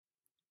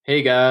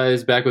Hey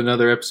guys, back with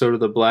another episode of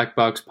the Black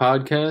Box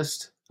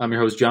Podcast. I'm your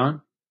host,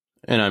 John.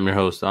 And I'm your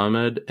host,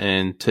 Ahmed.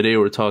 And today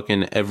we're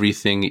talking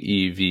everything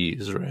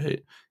EVs,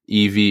 right?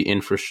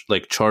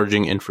 like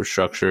charging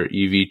infrastructure,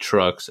 EV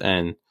trucks,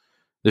 and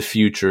the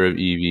future of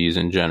EVs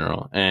in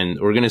general. And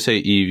we're going to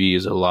say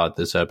EVs a lot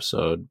this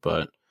episode,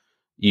 but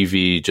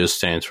EV just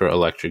stands for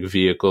electric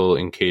vehicle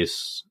in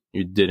case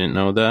you didn't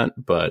know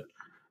that. But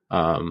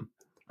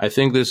I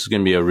think this is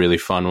going to be a really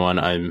fun one.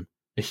 I'm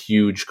a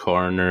huge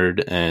car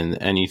nerd, and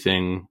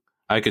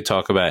I could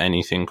talk about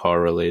anything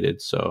car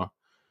related. So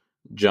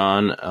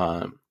John,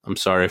 I'm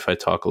sorry if I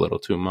talk a little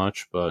too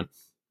much, but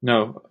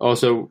No,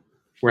 also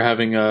we're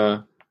having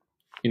a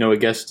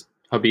guest,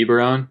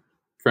 Habiber, on,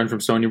 friend from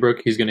Stony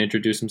Brook. He's going to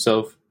introduce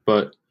himself,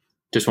 but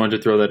just wanted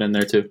to throw that in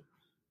there too.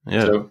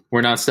 yeah, So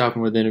we're not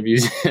stopping with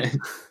interviews yet.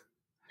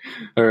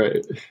 All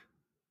right.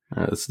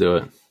 let's do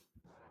it.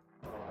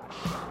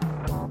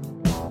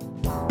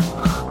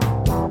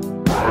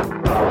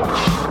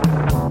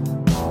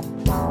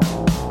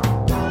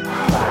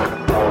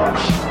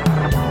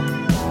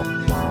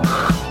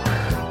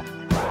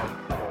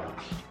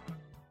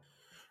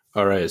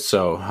 All right,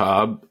 so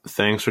Hab,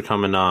 thanks for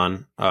coming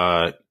on.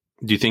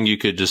 Do you think you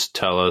could just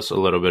tell us a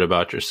little bit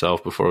about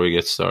yourself before we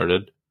get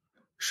started?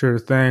 Sure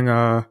thing.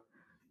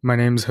 My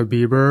name's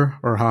Habiber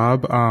or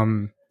Hab.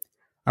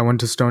 I went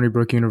to Stony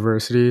Brook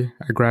University.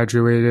 I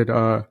graduated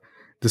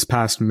this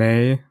past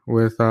May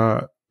with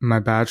my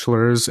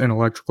bachelor's in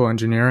electrical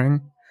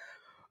engineering.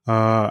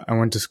 I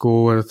went to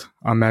school with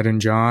Ahmed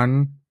and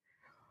John.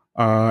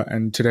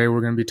 And today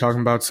we're going to be talking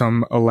about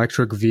some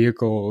electric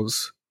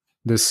vehicles,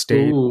 the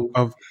state Ooh.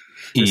 of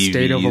the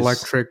state of EVs.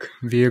 electric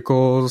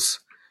vehicles.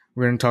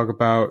 We're going to talk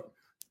about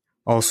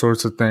all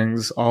sorts of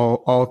things,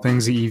 all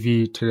things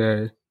EV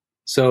today.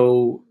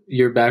 So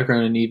your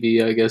background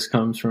in EV, I guess,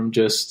 comes from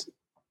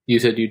you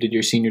said you did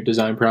your senior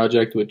design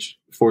project, which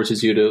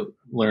forces you to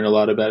learn a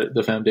lot about it,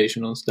 the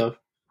foundational stuff.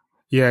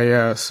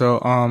 Yeah. So,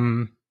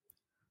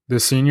 the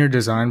senior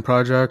design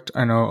project,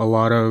 I know a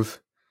lot of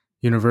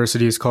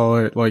universities call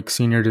it like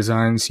senior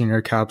design,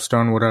 senior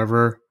capstone,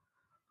 whatever,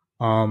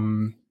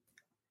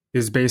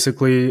 is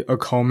basically a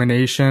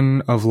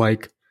culmination of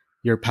like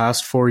your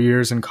past 4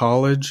 years in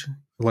college.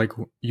 Like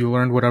you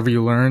learned whatever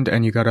you learned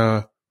and you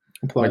gotta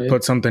Apply like it.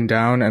 put something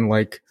down and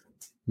like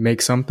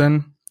make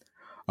something.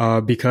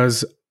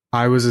 Because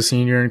I was a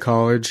senior in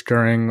college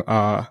during,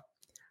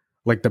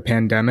 like the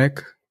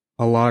pandemic,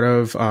 a lot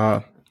of,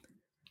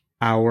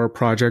 our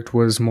project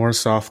was more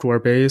software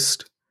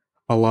based.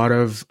 A lot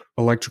of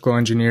electrical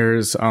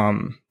engineers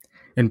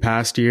in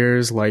past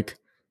years, like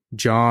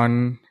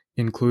John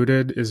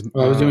included, is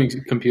Well, I was doing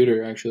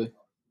computer actually.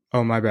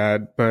 oh my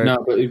bad, but No,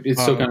 but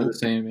it's still kind of the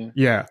same. Yeah.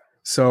 yeah.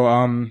 So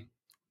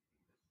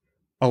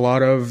a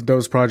lot of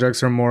those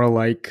projects are more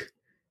like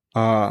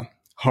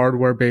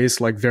hardware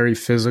based, like very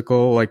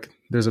physical, like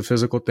there's a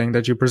physical thing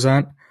that you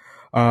present.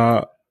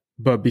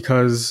 But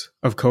because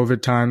of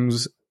COVID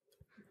times,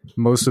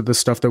 most of the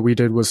stuff that we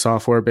did was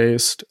software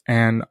based,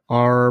 and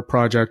our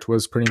project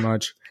was pretty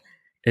much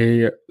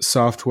a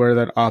software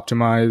that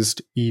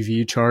optimized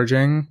EV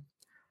charging.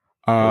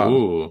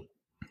 Ooh,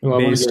 Well, I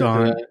wanna Based get into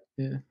on- that.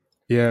 Yeah.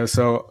 Yeah,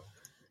 so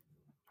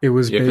it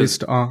was Yeah, 'cause-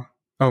 based on.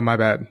 Oh, my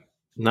bad.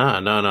 no.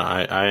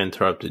 I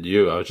interrupted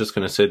you. I was just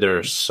going to say there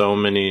are so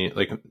many,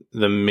 like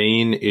the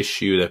main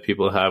issue that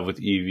people have with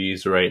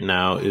EVs right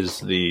now is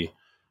the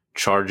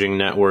charging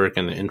network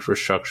and the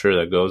infrastructure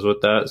that goes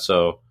with that.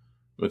 So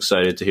I'm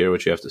excited to hear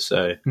what you have to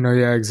say. No,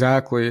 yeah,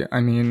 exactly. I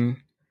mean,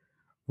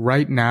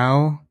 right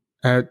now,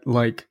 at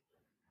like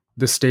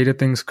the state of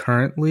things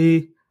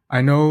currently,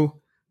 I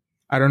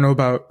don't know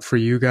about for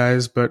you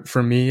guys, but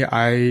for me,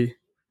 I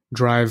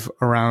drive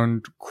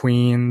around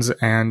Queens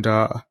and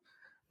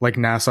like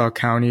Nassau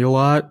County a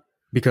lot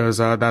because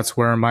that's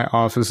where my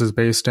office is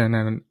based in,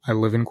 and I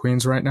live in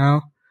Queens right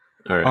now.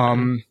 All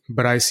right.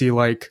 But I see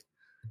like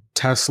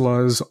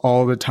Teslas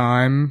all the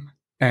time,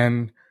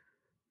 and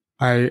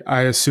I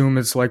assume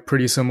it's like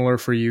pretty similar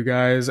for you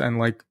guys, and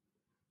like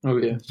Oh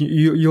yeah.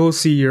 you'll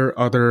see your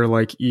other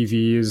like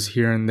EVs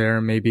here and there,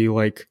 maybe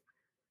like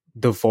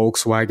the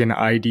Volkswagen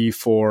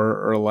ID4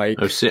 or like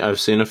I've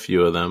seen a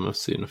few of them.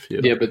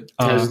 Yeah, but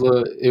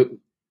Tesla,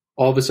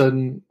 all of a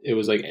sudden, it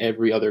was like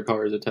every other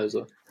car is a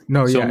Tesla.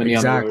 no, so yeah, many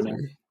on the road now.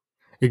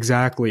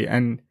 exactly,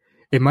 and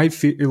it might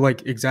feel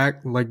like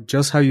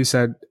just how you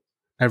said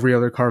every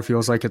other car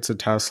feels like it's a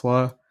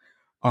Tesla.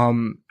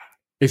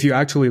 If you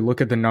actually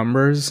look at the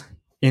numbers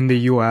in the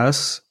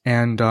US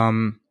and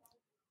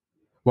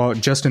well,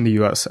 just in the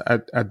US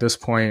at this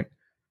point,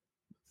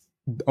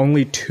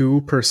 only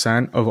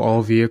 2% of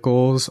all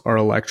vehicles are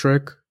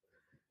electric,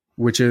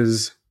 which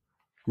is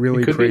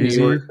really It could crazy.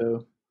 be New York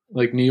though.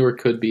 Like New York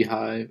could be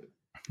high.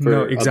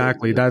 No,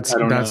 exactly. That's I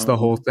don't know. the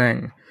whole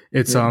thing.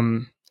 It's Yeah.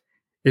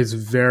 it's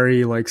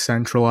very like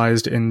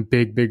centralized in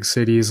big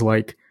cities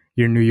like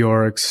your New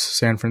Yorks,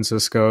 San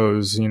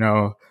Francisco's,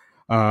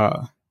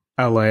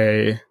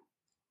 LA,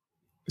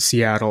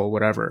 Seattle,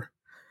 whatever.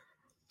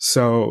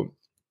 So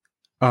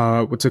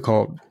what's it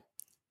called?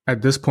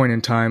 At this point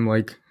in time,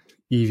 like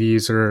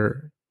EVs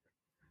are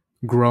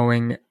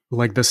growing,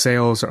 like the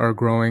sales are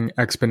growing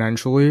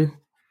exponentially.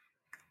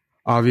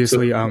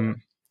 Obviously, oh,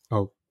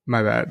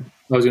 my bad.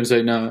 I was going to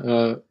say,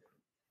 no,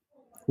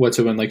 what's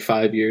it in like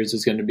 5 years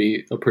is going to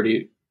be a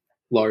pretty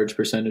large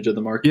percentage of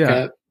the market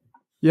cap.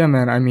 Yeah,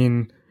 man. I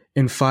mean,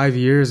 in 5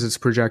 years, it's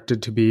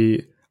projected to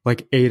be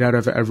like 8 out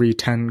of every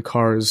 10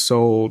 cars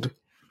sold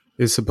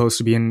is supposed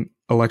to be an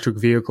electric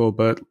vehicle.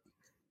 But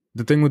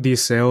the thing with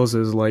these sales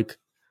is like,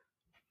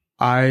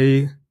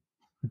 I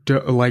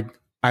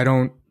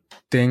don't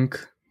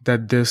think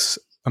that this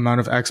amount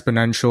of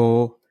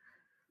exponential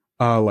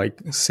like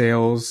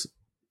sales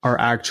are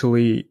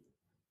actually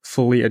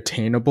fully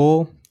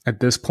attainable at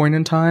this point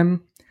in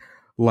time.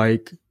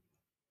 Like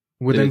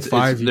within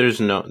 5 years,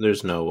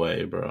 there's no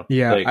way, bro.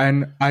 Yeah,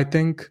 and I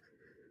think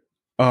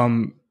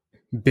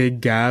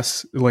Big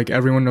Gas, like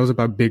everyone knows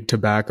about Big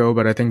Tobacco,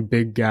 but I think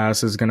Big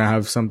Gas is gonna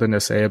have something to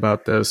say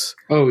about this.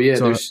 Oh yeah,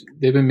 so,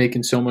 they've been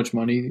making so much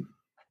money,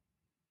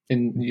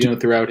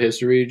 throughout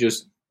history.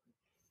 Just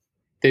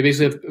they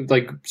basically have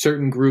like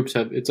certain groups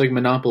have it's like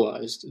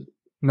monopolized.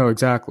 No,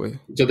 exactly.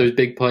 So there's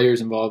big players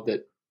involved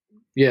that,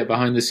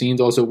 behind the scenes,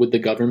 also with the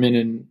government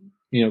and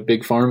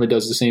Big Pharma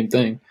does the same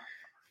thing.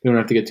 We don't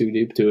have to get too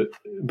deep to it,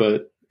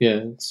 but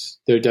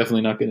they're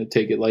definitely not going to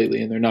take it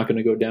lightly, and they're not going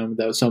to go down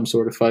without some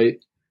sort of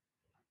fight.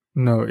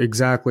 No,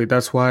 exactly.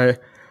 That's why,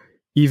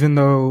 even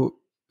though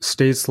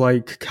states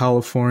like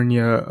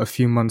California a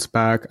few months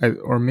back,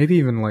 or maybe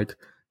even like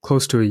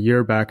close to a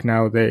year back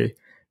now, they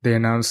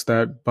announced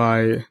that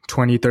by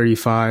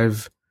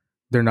 2035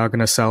 they're not going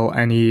to sell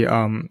any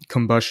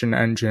combustion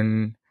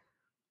engine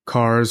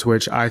cars,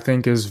 which I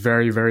think is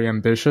very, very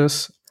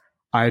ambitious.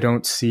 I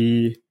don't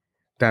see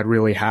that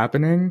really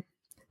happening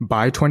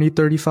by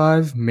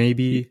 2035.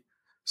 Maybe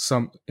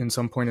in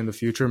some point in the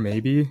future,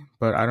 maybe,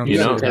 but I don't.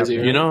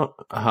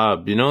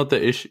 Hub.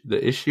 The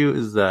issue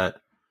is that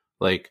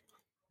like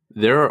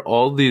there are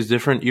all these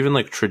different, even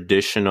like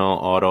traditional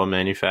auto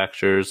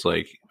manufacturers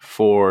like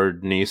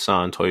Ford,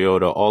 Nissan,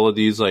 Toyota. All of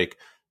these like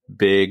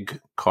big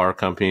car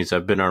companies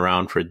have been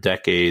around for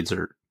decades,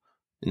 or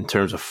in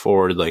terms of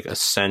Ford, like a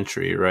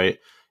century, right?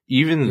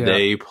 Even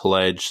they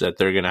pledge that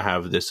they're going to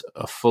have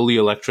a fully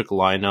electric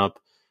lineup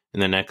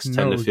in the next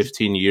 10 to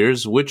 15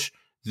 years, which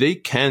they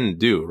can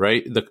do,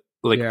 right?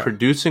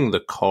 Producing the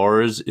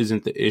cars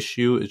isn't the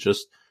issue. It's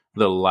just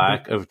the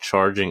lack of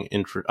charging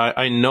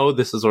I know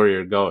this is where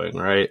you're going,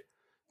 right?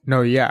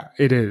 No, yeah,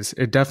 it is.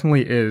 It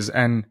definitely is.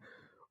 And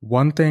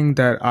one thing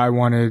that I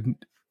wanted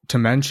to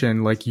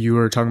mention, like you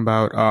were talking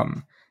about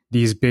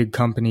these big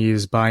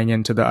companies buying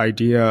into the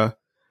idea,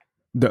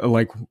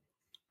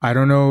 I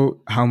don't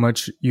know how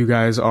much you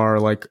guys are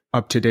like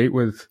up to date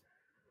with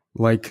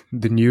like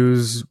the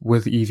news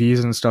with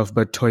EVs and stuff,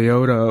 but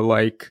Toyota,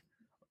 like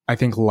I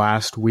think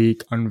last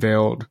week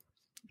unveiled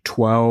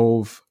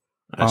 12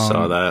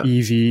 saw that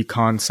EV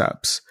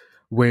concepts,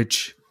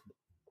 which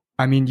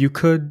I mean you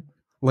could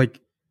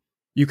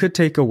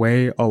take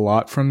away a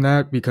lot from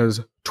that,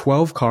 because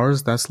 12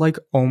 cars, that's like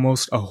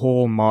almost a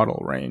whole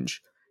model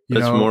range.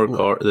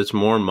 That's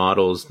more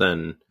models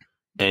than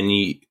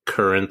any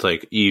current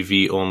like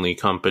EV only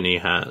company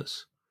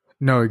has.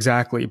 No,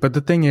 exactly. But the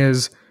thing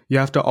is, you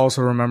have to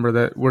also remember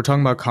that we're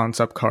talking about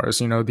concept cars.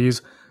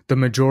 The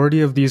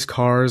majority of these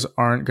cars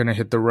aren't going to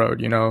hit the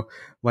road.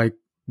 Like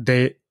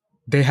they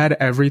had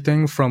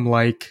everything from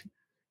like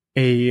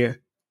a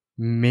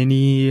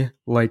mini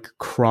like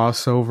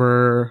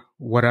crossover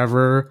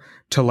whatever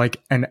to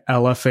like an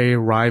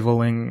LFA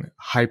rivaling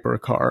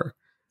hypercar.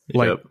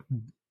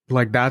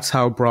 Like that's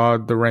how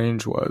broad the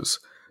range was.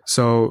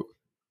 So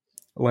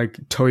like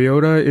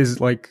Toyota is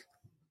like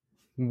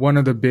one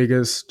of the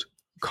biggest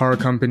car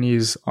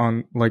companies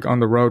on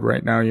the road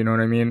right now, you know what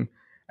I mean?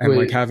 And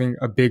like having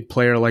a big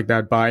player like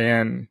that buy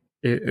in,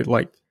 it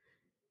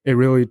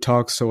really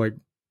talks to like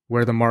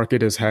where the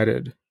market is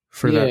headed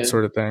for that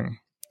sort of thing.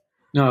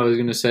 No, I was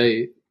going to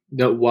say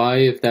that why,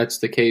 if that's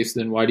the case,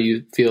 then why do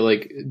you feel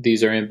like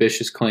these are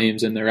ambitious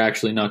claims and they're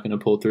actually not going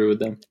to pull through with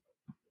them?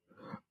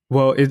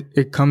 Well,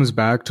 it comes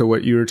back to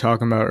what you were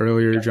talking about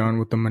earlier, John,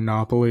 with the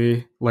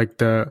monopoly, like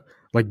the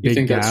like big gas. You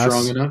think that's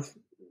strong enough?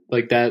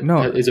 Like that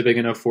is a big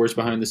enough force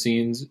behind the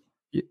scenes?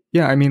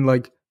 Yeah, I mean,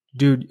 like,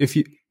 dude, if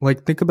you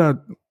like think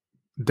about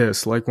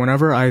this, like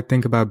whenever I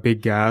think about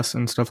big gas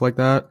and stuff like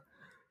that,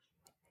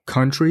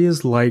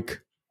 countries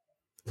like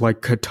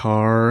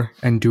Qatar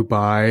and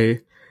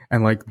Dubai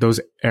and like those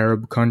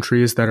Arab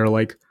countries that are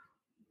like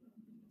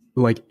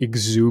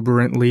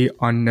exuberantly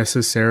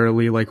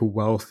unnecessarily like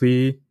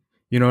wealthy,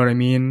 you know what I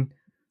mean?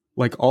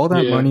 Like all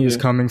that money is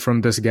coming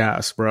from this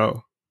gas,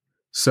 bro.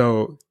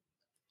 So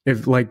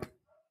if like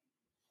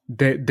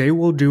they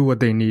will do what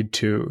they need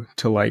to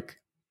like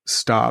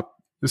stop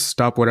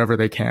whatever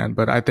they can,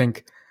 but I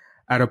think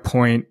at a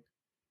point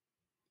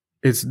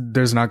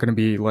there's not going to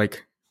be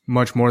like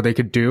much more they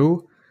could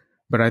do.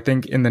 But I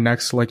think in the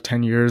next like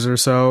 10 years or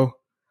so,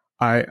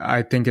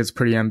 I think it's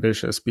pretty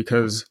ambitious,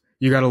 because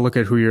you got to look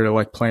at who you're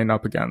like playing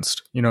up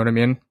against. You know what I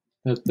mean?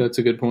 That's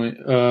a good point.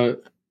 I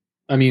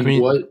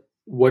mean,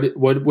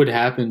 what would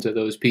happen to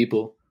those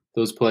people,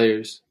 those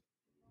players?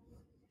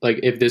 like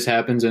if this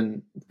happens,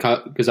 and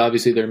because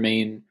obviously their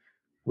main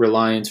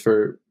reliance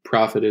for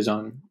profit is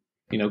on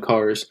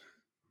cars.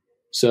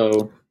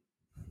 So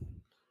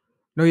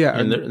No, yeah,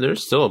 And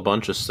there's still a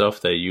bunch of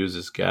stuff that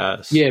uses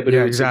gas. yeah, but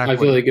Yeah, I feel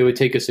exactly. like it would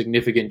take a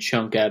significant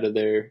chunk out of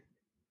their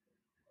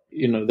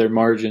their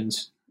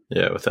margins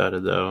Yeah, without a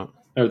doubt.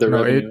 or their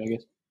No, revenue, I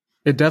guess.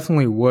 it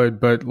definitely would,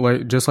 but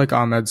like just like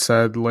Ahmed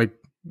said, like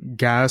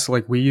gas,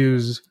 like we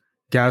use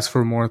gas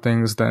for more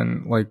things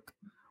than like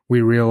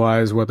we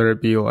realize, whether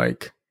it be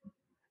like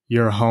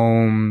your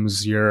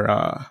homes, your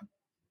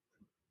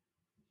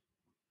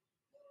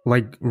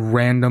like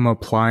random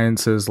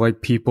appliances, like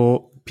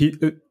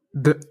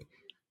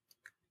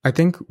I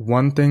think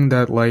one thing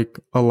that like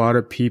a lot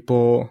of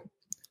people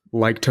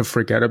like to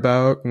forget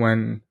about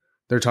when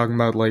they're talking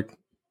about like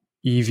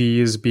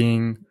EVs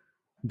being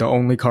the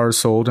only cars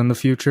sold in the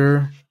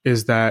future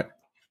is that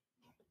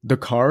the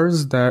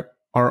cars that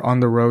are on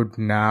the road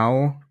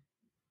now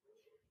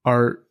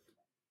are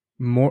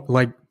more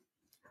like,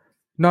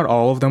 not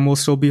all of them will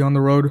still be on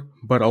the road,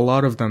 but a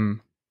lot of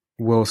them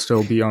will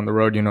still be on the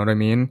road. You know what I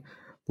mean?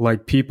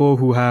 Like people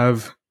who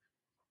have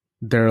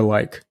their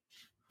like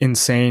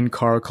insane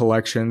car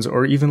collections,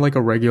 or even like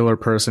a regular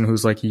person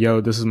who's like, yo,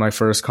 this is my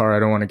first car, I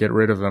don't want to get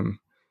rid of him.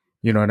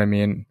 You know what I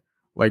mean?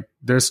 Like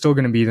there's still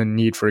going to be the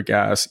need for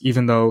gas,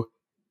 even though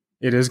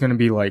it is going to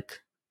be like,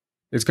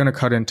 it's going to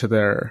cut into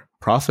their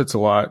profits a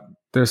lot.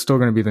 There's still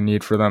going to be the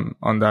need for them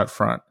on that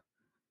front.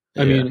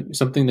 I mean,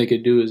 something they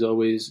could do is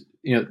always,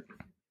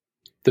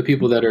 the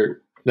people that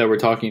we're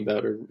talking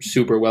about are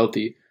super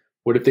wealthy.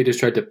 What if they just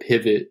tried to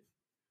pivot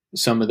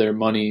some of their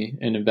money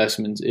and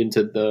investments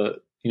into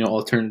the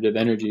alternative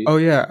energy? Oh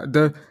yeah,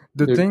 the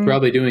They're thing,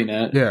 probably doing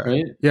that. yeah,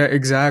 right. Yeah,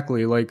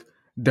 exactly. Like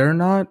they're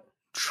not.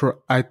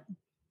 I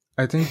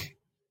think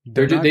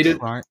they're not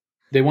trying.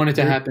 They want it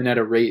to happen at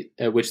a rate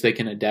at which they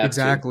can adapt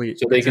Exactly, to,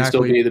 so they can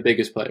still exactly. be the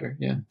biggest player.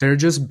 Yeah, They're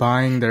just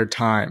buying their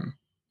time.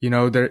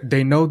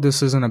 They know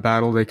this isn't a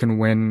battle they can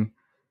win,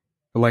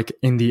 like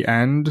in the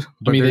end.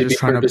 But they're they'd just be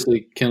trying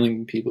purposely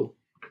killing people.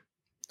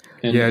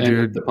 And, Yeah, and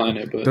dude. the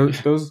planet. But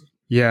those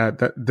yeah.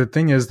 The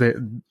thing is that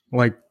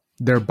like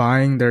they're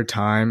buying their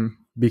time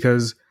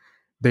because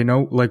they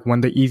know like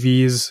when the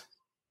EVs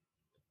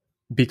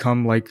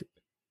become like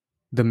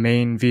the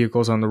main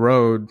vehicles on the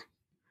road,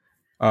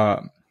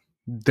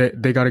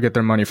 they got to get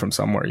their money from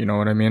somewhere. You know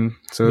what I mean?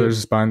 So they're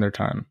just buying their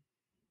time.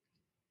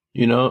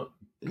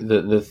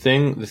 The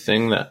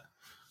thing that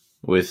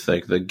with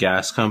like the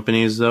gas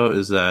companies though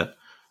is that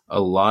a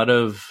lot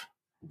of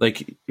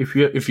like if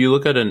you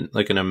look at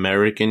an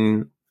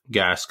American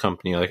gas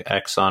company like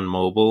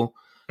ExxonMobil,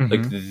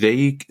 like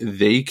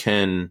they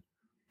can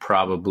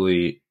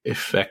probably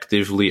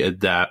effectively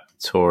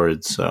adapt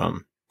towards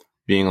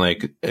being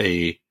like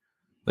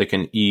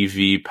an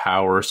EV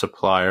power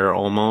supplier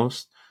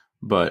almost,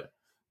 but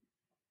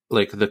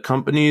like the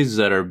companies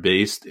that are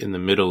based in the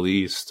Middle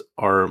East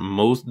are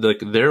most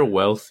like they're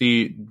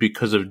wealthy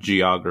because of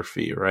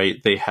geography,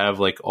 right? They have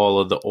like all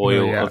of the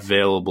oil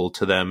available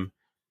to them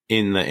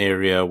in the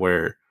area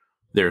where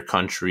their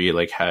country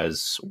like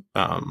has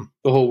the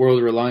whole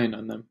world relying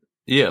on them.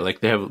 Yeah,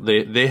 like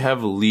they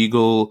have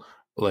legal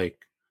like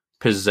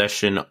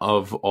possession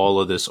of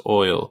all of this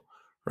oil,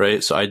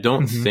 right? So I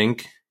don't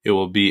think it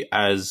will be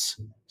as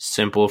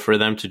simple for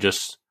them to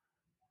just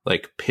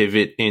like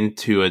pivot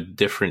into a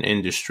different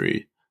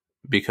industry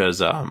because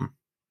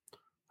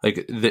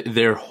like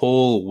their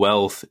whole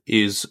wealth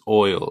is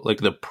oil. Like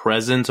the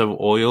presence of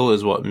oil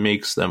is what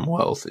makes them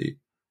wealthy,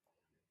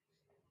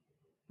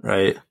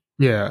 right?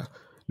 Yeah.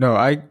 No,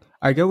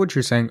 I get what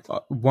you're saying.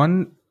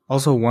 One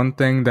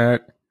thing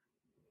that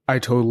I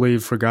totally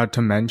forgot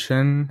to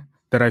mention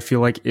that I feel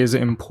like is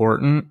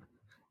important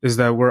is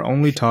that we're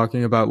only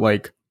talking about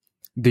like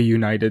the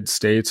United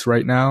States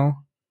right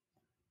now,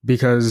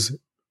 because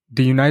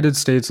the United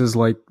States is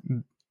like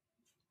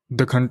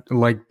the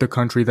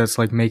country that's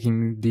like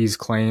making these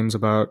claims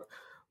about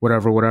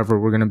whatever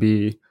we're going to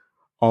be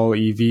all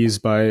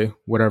EVs by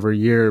whatever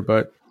year.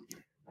 But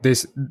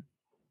this,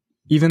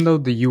 even though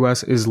the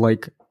US is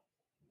like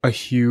a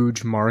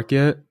huge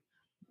market,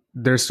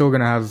 they're still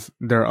going to have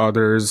their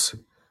others.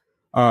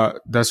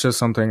 That's just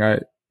something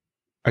I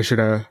should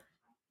have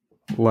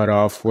let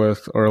off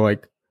with or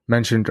like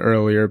mentioned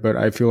earlier, but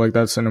I feel like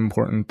that's an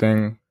important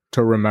thing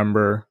to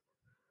remember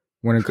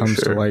when it comes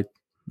to like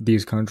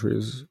these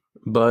countries.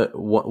 But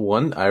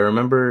one I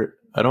remember,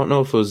 I don't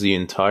know if it was the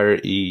entire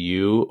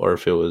EU or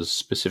if it was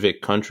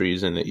specific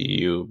countries in the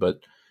EU,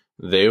 but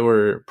they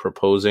were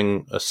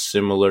proposing a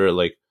similar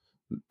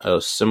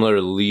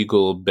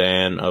legal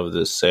ban of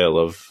the sale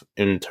of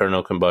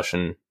internal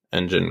combustion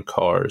engine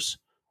cars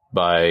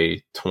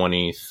by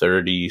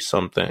 2030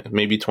 something,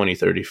 maybe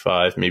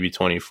 2035, maybe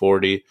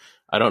 2040.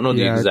 I don't know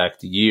the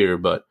exact year,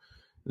 but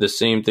the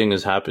same thing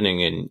is happening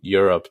in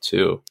Europe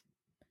too.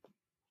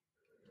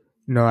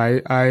 No,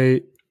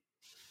 I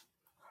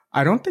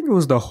don't think it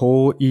was the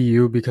whole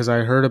EU, because I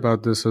heard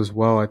about this as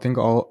well. I think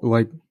a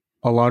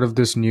lot of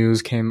this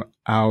news came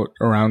out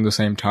around the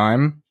same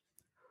time.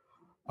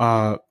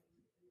 But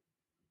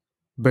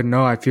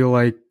no, I feel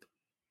like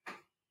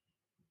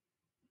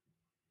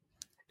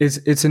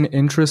it's an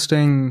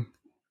interesting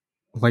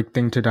like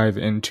thing to dive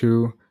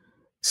into,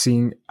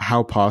 seeing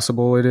how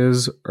possible it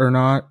is or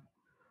not,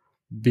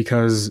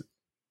 because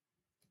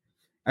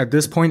at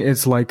this point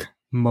it's like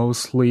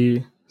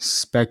mostly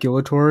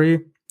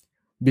speculatory,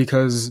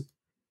 because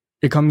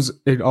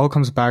it all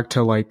comes back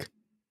to like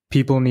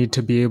people need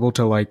to be able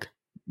to like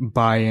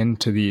buy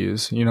into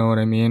these, you know what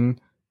I mean?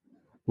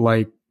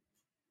 Like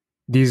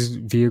these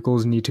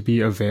vehicles need to be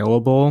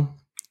available,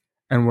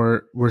 and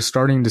we're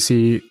starting to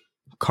see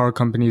car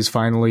companies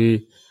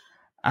finally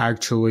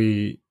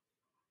actually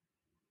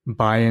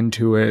buy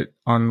into it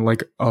on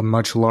like a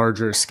much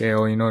larger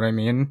scale, you know what I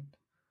mean?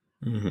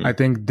 Mhm. I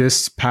think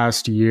this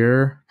past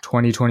year,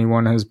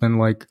 2021 has been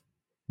like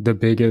the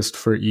biggest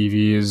for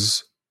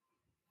EVs.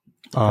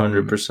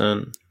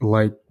 100%.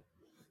 Like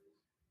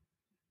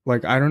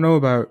I don't know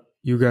about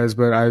you guys,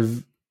 but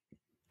I've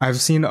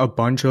seen a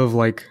bunch of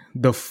like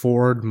the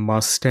Ford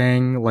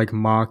Mustang like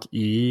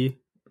Mach-E.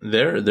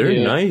 They're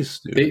Yeah. nice,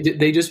 dude.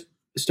 They just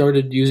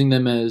started using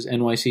them as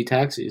NYC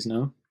taxis.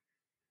 No,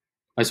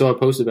 I saw a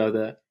post about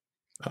that.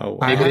 Oh, wow.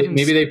 I haven't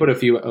Maybe they put a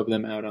few of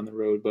them out on the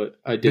road, but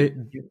I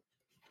did.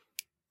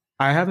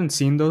 I haven't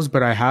seen those,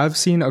 but I have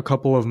seen a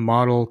couple of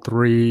Model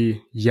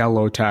 3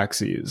 yellow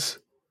taxis.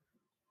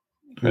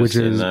 I've which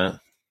seen is- that.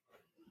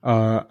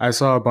 I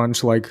saw a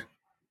bunch like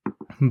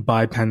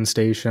by Penn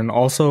Station.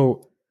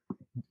 Also,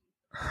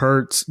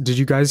 Hertz. Did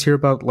you guys hear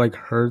about like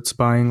Hertz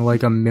buying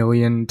like 1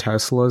 million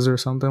Teslas or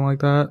something like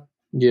that?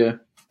 Yeah,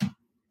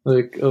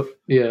 like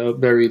a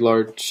very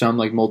large sum,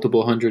 like multiple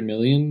 100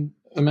 million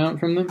amount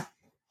from them,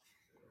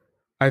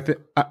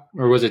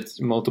 or was it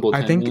multiple?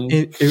 10 I think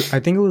million? I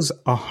think it was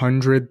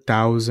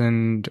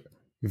 100,000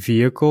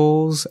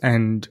 vehicles,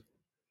 and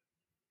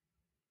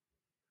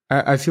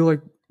I feel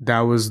like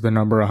that was the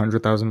number,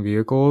 100,000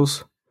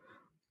 vehicles.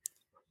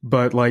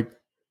 But like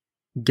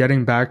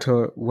getting back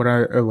to what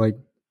I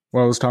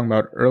was talking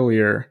about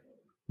earlier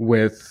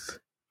with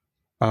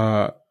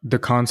the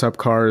concept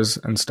cars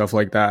and stuff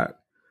like that.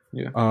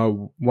 Yeah.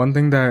 One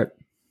thing that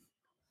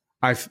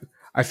I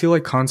feel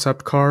like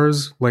concept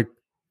cars, like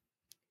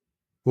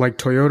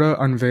Toyota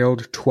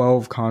unveiled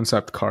 12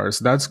 concept cars.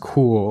 That's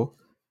cool.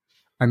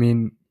 I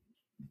mean,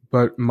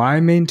 but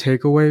my main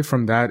takeaway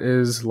from that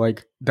is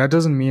like that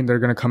doesn't mean they're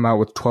going to come out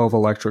with 12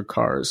 electric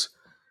cars,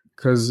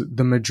 because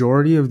the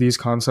majority of these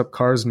concept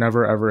cars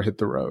never ever hit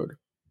the road.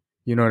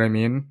 You know what I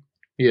mean?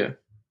 Yeah,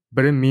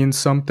 But it means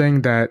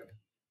something that,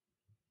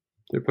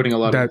 they're putting a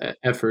lot of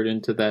effort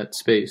into that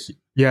space.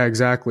 yeah,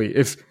 exactly.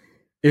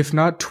 If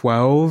not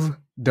 12,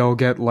 they'll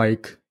get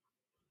like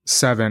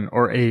 7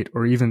 or 8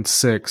 or even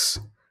 6.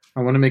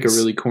 I want to make a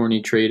really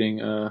corny trading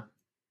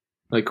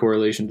like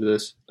correlation to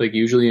this. Like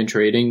usually in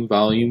trading,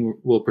 volume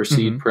will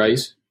precede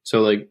price.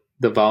 So like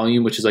the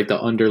volume, which is like the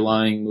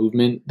underlying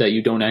movement that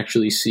you don't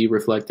actually see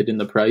reflected in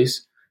the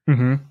price,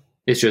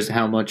 it's just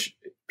how much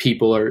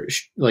people are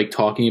like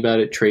talking about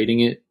it,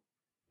 trading it.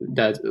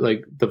 That's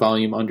like the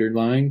volume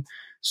underlying.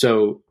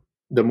 So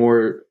the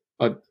more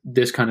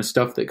this kind of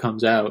stuff that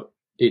comes out,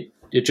 it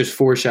just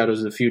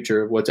foreshadows the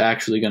future of what's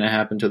actually going to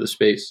happen to the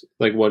space,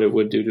 like what it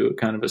would do to a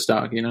kind of a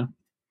stock, you know?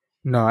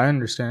 No, I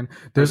understand.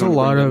 There's a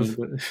lot of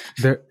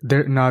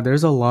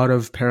there's a lot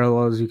of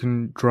parallels you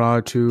can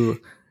draw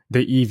to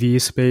the EV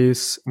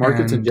space,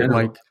 markets in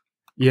general. Like,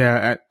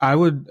 yeah, I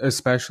would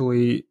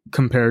especially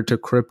compare it to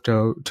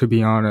crypto, to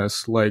be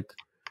honest. Like,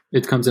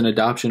 it comes in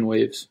adoption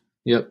waves.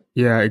 Yep.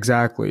 Yeah,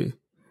 exactly.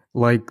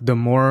 Like the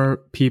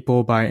more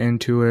people buy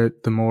into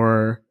it, the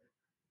more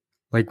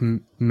like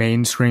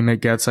mainstream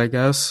it gets, I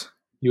guess.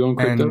 You own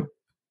crypto?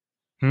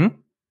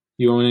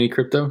 You own any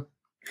crypto?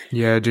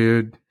 Yeah,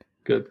 dude.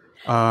 Good.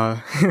 Nah,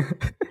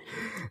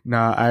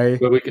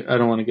 But I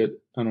don't want to get.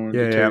 I don't want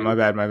to. Yeah, my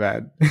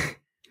bad.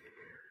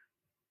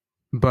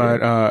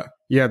 But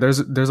yeah, there's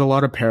a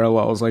lot of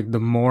parallels. Like the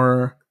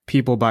more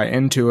people buy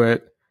into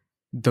it,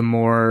 the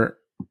more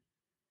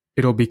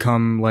it'll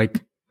become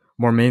like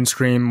more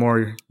mainstream,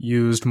 more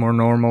used, more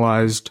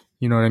normalized.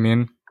 You know what I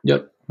mean?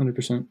 Yep,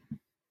 100%.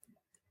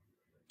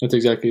 That's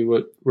exactly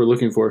what we're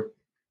looking for.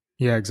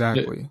 Yeah,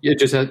 exactly. It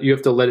just you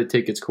have to let it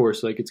take its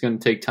course. Like it's going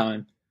to take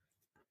time.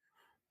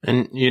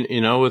 And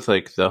you know, with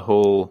like the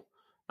whole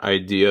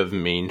idea of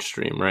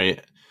mainstream, right?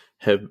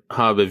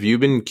 Have you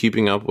been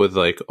keeping up with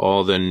like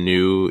all the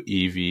new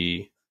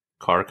EV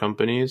car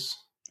companies?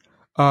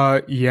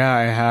 Yeah,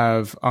 I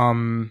have.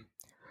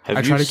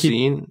 Have you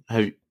seen?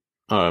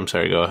 Oh, I'm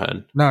sorry. Go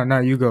ahead. No,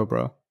 you go,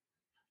 bro.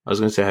 I was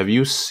gonna say, have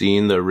you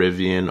seen the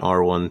Rivian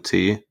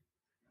R1T?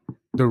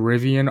 The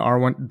Rivian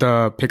R1,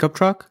 the pickup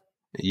truck?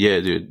 Yeah,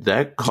 dude,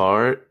 that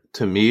car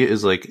to me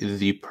is like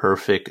the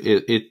perfect.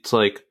 It's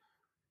like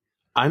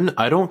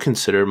I don't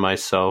consider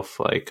myself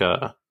like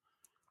a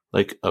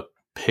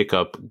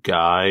pickup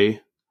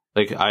guy.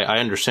 Like I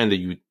understand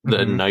that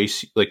the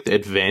nice, like the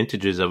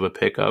advantages of a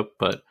pickup,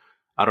 but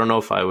I don't know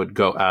if I would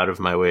go out of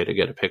my way to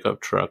get a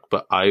pickup truck.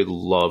 But I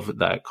love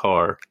that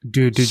car.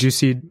 Dude, did you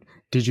see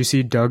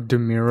Doug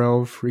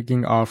DeMuro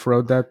freaking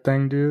off-road that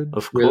thing, dude?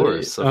 Of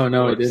course. Really? Oh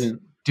no, I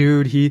didn't.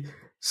 Dude, he's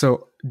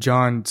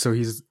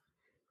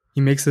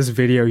he makes this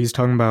video. He's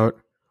talking about,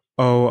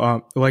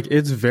 like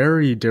it's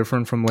very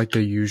different from like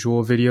the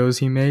usual videos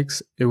he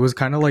makes. It was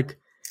kind of like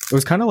a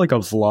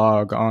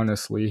vlog,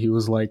 honestly. He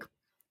was like,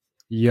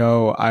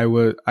 "Yo,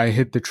 I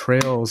hit the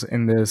trails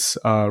in this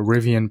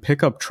Rivian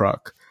pickup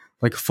truck,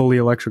 like fully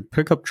electric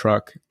pickup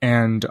truck,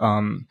 and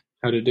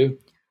How'd it do?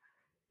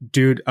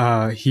 dude,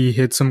 he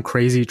hit some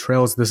crazy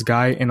trails. This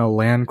guy in a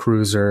Land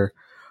Cruiser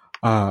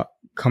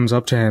comes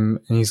up to him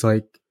and he's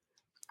like,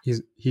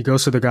 he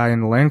goes to the guy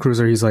in the Land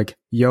Cruiser. He's like,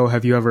 "Yo,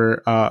 have you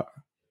ever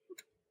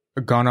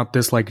gone up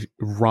this like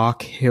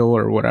rock hill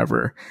or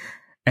whatever?"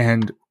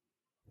 And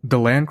the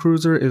Land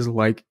Cruiser is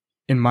like,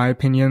 in my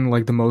opinion,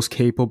 like the most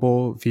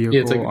capable vehicle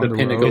Yeah, it's like on the the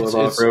pinnacle road. of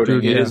off-roading.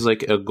 dude, It yeah. is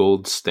like a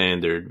gold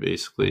standard,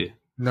 basically,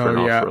 for an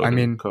No, yeah, off-roading I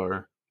mean,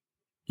 car.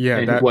 yeah,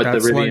 And the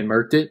that's Rivian like,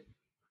 murked it?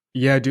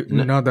 yeah, dude.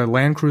 No. No, the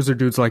Land Cruiser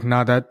dude's like,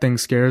 nah, that thing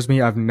scares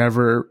me. I've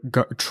never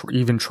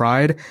even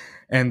tried.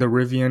 And the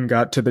Rivian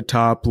got to the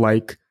top,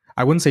 like,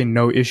 I wouldn't say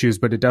no issues,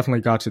 but it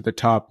definitely got to the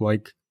top,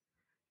 like,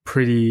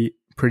 pretty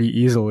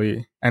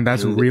easily. And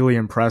that's And really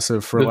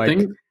impressive for The like,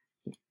 thing,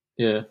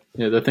 yeah,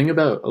 the thing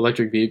about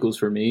electric vehicles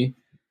for me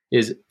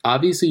is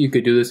obviously you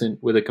could do this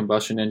with a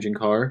combustion engine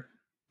car,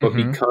 but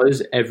Mhm.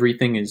 because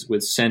everything is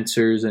with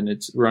sensors and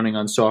it's running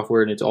on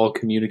software and it's all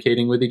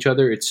communicating with each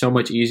other, it's so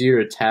much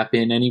easier to tap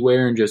in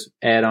anywhere and just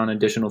add on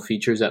additional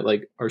features that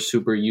like are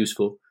super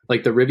useful.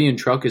 Like the Rivian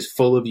truck is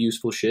full of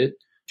useful shit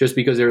just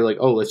because they're like,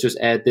 oh, let's just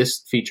add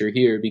this feature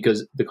here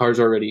because the car's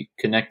already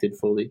connected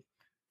fully.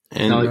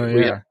 And Not like oh,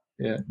 we- yeah.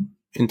 yeah.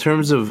 in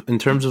terms of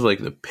like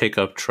the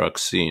pickup truck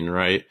scene,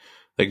 right?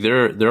 Like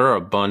there are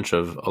a bunch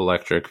of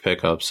electric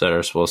pickups that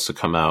are supposed to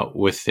come out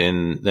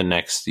within the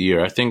next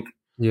year. I think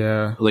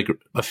Yeah. like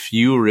a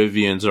few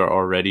Rivians are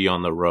already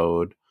on the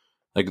road.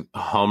 Like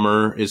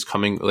Hummer is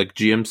coming. Like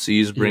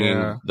GMC is bringing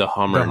Yeah. the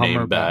Hummer The Hummer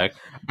name back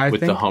I with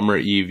think, the Hummer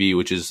EV,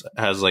 which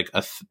has like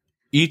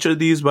each of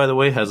these, by the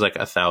way, has like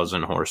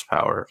 1,000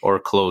 horsepower or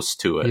close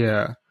to it.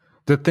 yeah.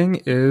 The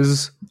thing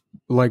is,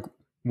 like,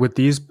 with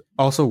these,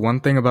 also one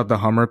thing about the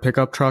Hummer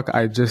pickup truck,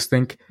 I just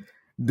think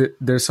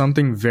there's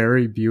something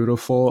very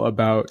beautiful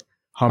about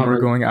Hummer Hummer-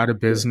 going out of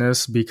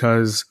business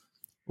because,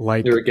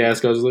 like, They were gas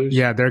guzzlers.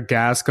 yeah, they're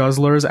gas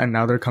guzzlers, and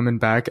now they're coming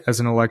back as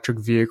an electric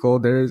vehicle.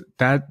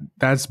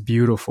 That's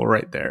beautiful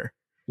right there.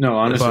 No,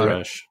 honestly, But-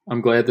 Fresh.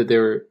 I'm glad that they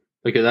were,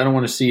 because I don't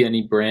want to see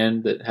any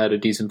brand that had a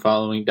decent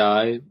following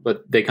die,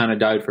 but they kind of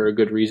died for a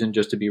good reason,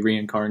 just to be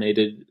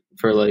reincarnated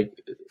for like,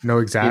 No,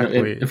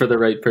 exactly. for the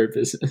right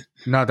purpose.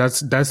 No,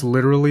 that's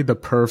literally the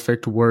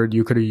perfect word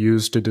you could have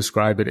used to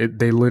describe it.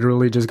 They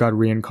literally just got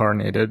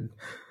reincarnated.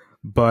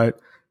 But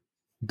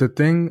the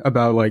thing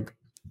about like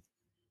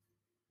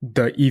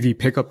the EV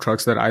pickup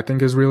trucks that I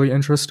think is really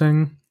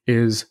interesting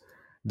is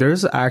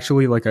there's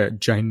actually like a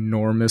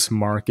ginormous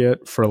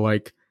market for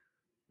like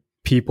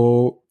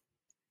people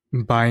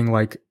buying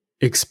like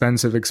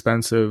expensive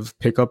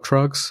pickup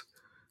trucks,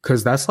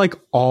 because that's like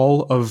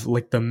all of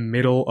like the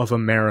middle of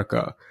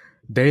America.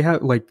 They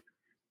have like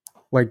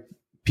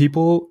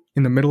people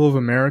in the middle of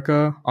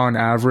America on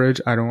average,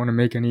 I don't want to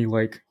make any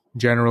like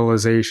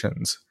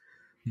generalizations,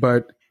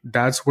 but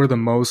that's where the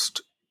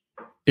most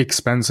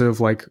expensive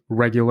like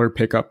regular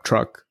pickup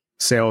truck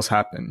sales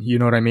happen. You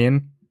know what I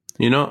mean?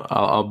 You know,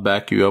 I'll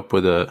back you up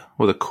with a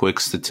quick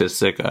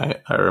statistic I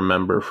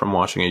remember from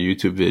watching a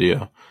YouTube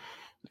video.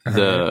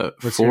 The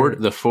Let's hear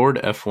it. Ford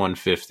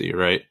F-150,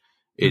 right?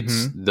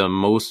 It's the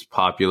most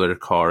popular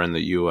car in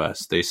the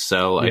US. They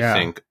sell, Yeah. I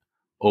think,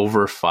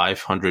 over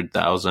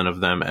 500,000 of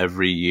them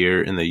every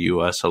year in the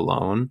US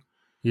alone.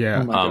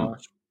 Yeah. Oh my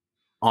gosh.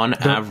 On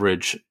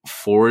average,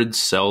 Ford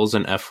sells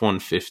an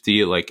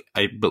F-150 like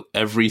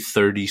every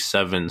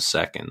 37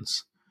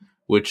 seconds,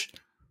 which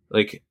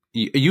like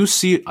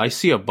I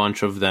see a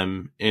bunch of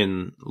them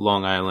in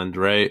Long Island,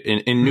 right?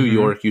 In New Mhm.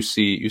 York, you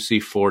see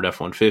Ford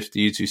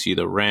F-150s, you see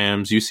the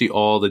Rams, you see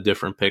all the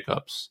different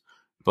pickups.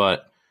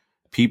 But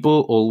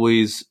people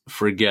always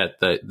forget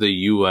that the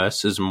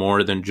US is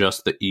more than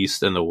just the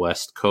East and the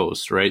West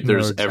Coast, right? No,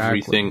 There's exactly.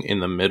 everything in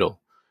the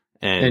middle.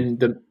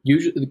 And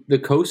usually the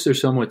coasts are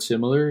somewhat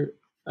similar.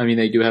 I mean,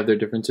 they do have their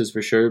differences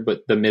for sure,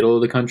 but the middle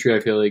of the country, I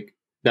feel like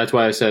that's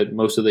why I said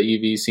most of the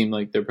EVs seem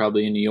like they're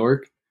probably in New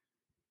York.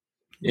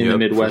 In the Yep, for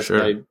Midwest,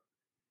 sure.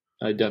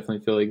 I definitely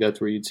feel like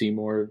that's where you'd see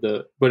more of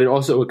the. But it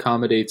also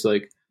accommodates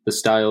like the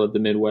style of the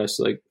Midwest.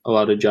 Like a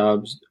lot of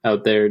jobs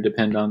out there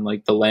depend on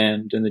like the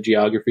land and the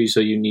geography, so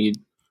you need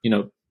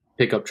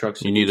pickup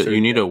trucks. You need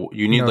certain- No,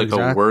 like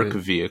a work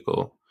exactly.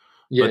 vehicle.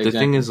 Yeah, But the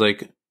thing exactly. is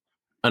like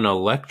an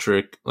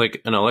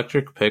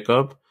electric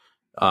pickup,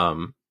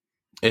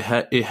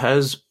 it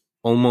has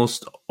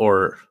almost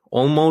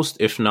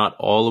if not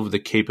all of the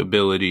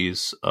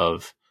capabilities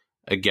of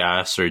a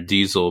gas or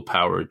diesel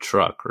powered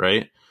truck,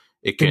 right?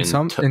 It can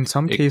In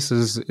some it-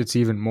 cases, it's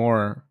even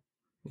more.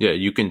 yeah,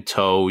 you can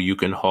tow, you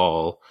can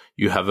haul,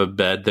 you have a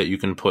bed that you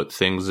can put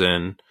things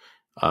in.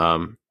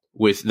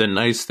 With the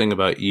nice thing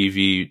about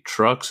EV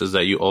trucks is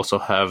that you also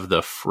have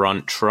the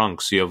front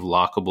trunks, you have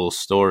lockable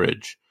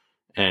storage,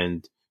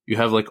 and you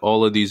have like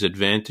all of these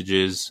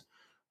advantages,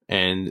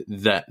 and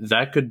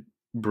that could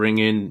bring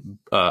in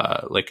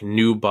like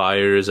new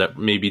buyers that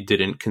maybe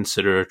didn't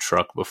consider a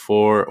truck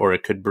before, or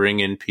it could bring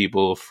in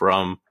people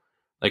from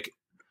like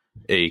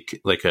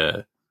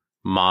a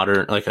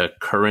modern, like a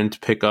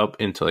current pickup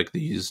into like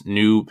these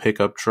new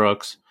pickup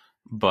trucks.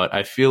 But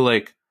I feel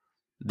like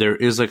there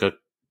is like a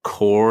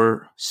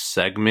core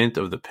segment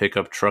of the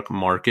pickup truck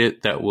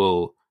market that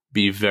will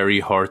be very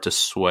hard to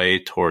sway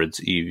towards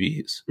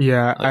EVs.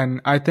 Yeah,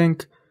 and I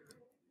think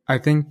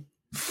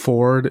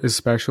Ford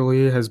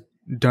especially has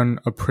done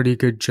a pretty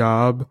good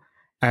job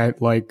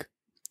at like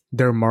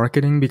their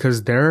marketing,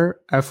 because their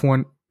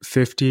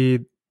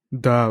F-150,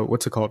 the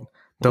what's it called?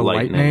 The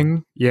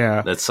Lightning.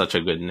 Yeah. That's such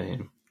a good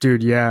name.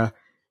 Dude, yeah.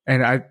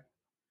 And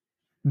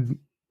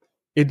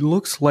it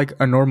looks like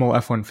a normal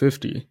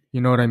F-150.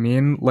 You know what I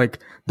mean? Like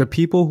the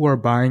people who are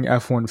buying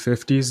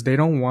F-150s, they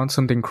don't want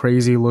something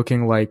crazy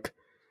looking like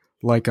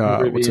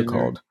what's it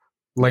called?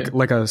 Like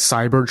a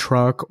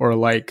Cybertruck, or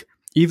like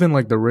even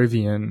like the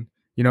Rivian,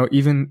 you know,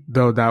 even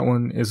though that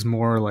one is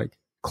more like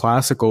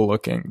classical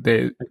looking.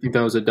 I think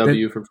that was a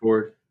W for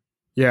Ford.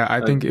 Yeah,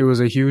 I think it was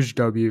a huge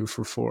W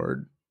for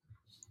Ford.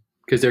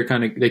 Because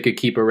they could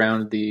keep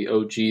around the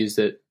OGs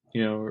that,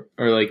 you know,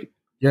 are like,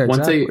 yeah,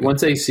 exactly.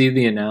 Once they see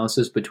the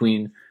analysis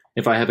between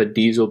if I have a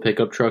diesel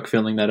pickup truck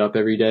filling that up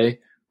every day,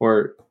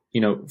 or,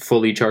 you know,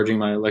 fully charging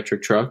my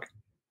electric truck,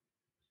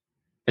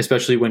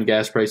 especially when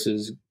gas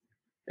prices,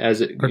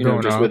 just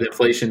with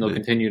inflation, they'll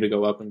continue to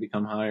go up and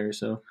become higher.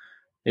 So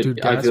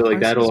I feel like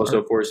that'll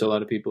also force a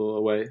lot of people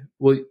away.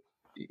 Well,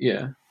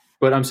 yeah,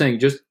 but I'm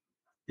saying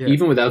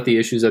even without the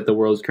issues that the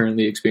world's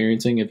currently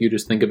experiencing, if you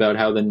just think about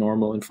how the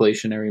normal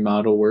inflationary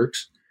model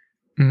works,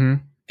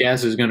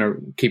 gas is going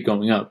to keep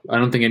going up. I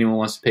don't think anyone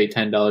wants to pay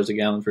 $10 a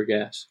gallon for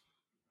gas.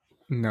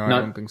 No, I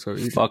don't think so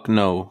either. Fuck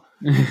no.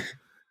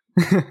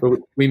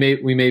 But we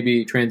may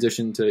be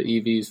transitioned to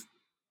EVs,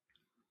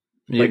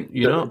 like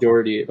the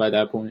majority by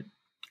that point.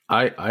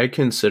 I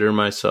consider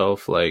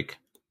myself like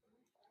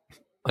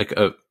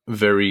a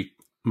very,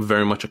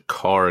 very much a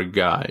car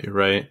guy,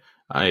 right?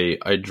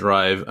 I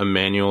drive a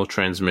manual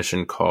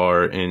transmission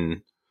car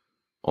in,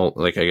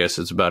 like, I guess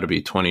it's about to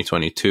be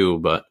 2022,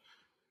 but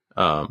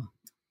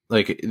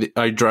like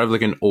I drive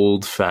like an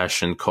old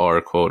fashioned car,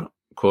 quote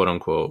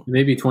unquote.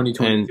 Maybe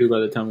 2022 by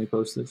the time we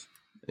post this.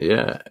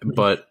 Yeah,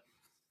 but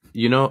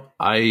you know,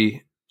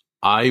 I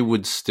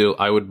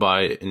would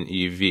buy an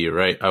EV,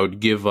 right? I would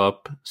give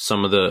up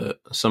some of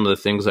the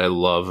things I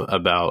love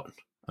about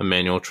a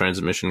manual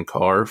transmission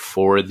car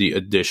for the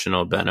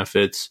additional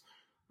benefits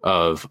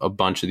of a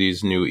bunch of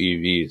these new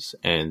EVs.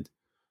 And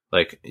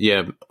like,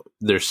 yeah,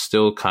 they're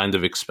still kind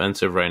of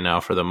expensive right now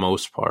for the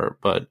most part,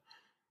 but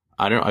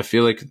I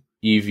feel like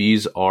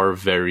EVs are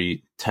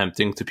very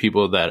tempting to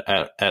people that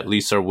at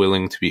least are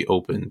willing to be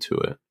open to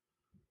it.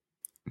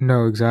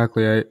 No,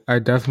 exactly. I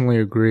definitely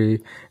agree.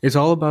 It's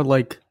all about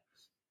like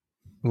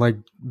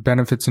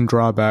benefits and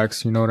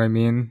drawbacks, you know what I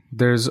mean?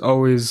 There's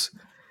always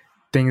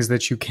things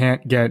that you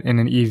can't get in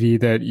an EV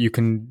that you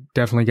can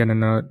definitely get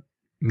in a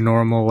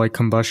normal like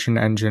combustion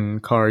engine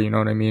car, you know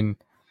what I mean?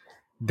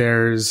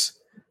 There's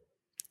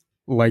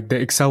like the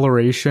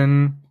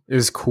acceleration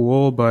is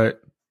cool,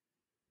 but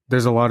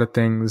there's a lot of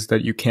things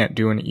that you can't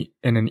do in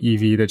an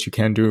EV that you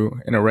can do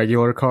in a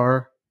regular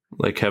car.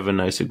 Like have a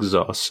nice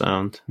exhaust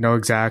sound. No,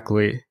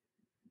 exactly.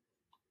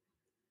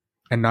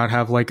 And not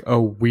have like a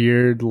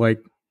weird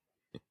like,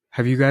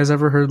 have you guys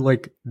ever heard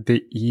like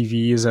the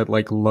EVs at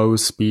like low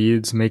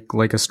speeds make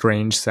like a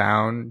strange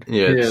sound?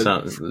 Yeah, it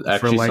sounds sound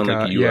like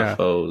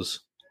UFOs.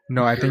 Yeah.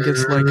 No, I think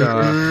it's like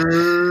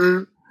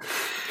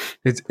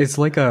it's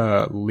like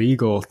a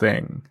legal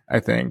thing. I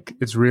think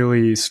it's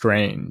really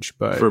strange,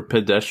 but for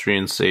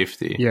pedestrian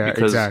safety. Yeah,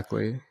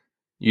 exactly.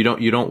 You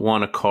don't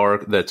want a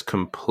car that's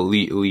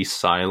completely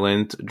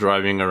silent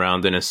driving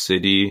around in a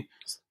city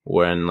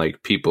when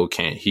like people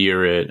can't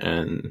hear it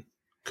and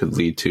could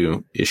lead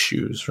to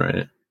issues,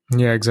 right?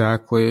 Yeah,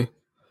 exactly.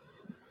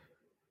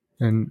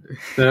 And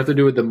does that have to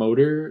do with the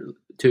motor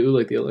too,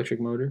 like the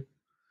electric motor?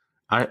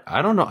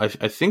 I don't know. I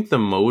think the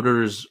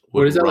motors would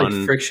what is that, like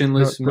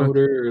frictionless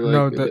motor?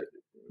 Or like,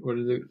 what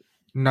is it?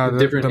 No,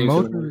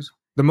 the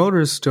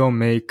motors still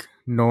make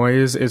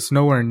noise. It's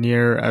nowhere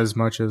near as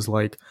much as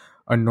like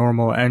a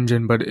normal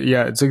engine, but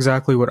yeah, it's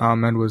exactly what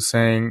Ahmed was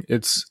saying.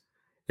 It's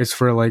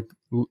for like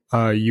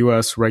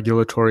US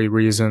regulatory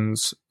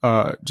reasons,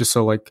 just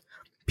so like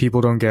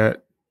people don't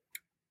get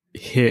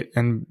hit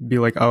and be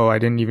like, oh, I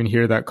didn't even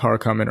hear that car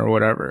coming or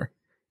whatever.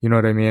 You know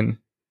what I mean?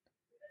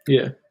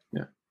 Yeah.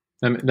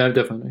 That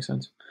definitely makes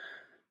sense.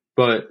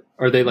 But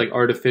are they like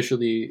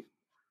artificially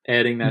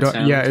adding that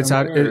sound? Yeah,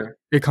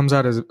 it comes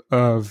out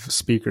of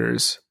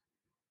speakers.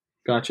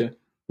 Gotcha.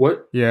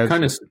 What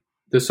kind of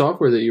the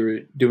software that you were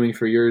doing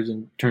for yours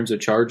in terms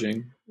of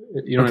charging?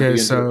 You don't have to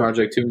get into the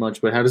project too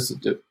much, but how does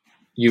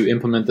you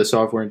implement the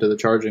software into the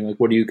charging? Like,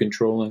 what are you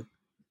controlling?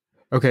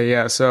 Okay,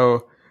 yeah.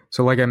 So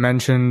like I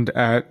mentioned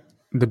at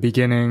the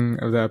beginning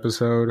of the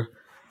episode,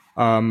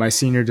 my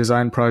senior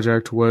design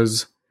project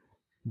was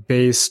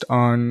based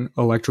on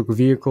electric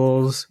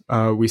vehicles.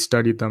 We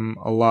studied them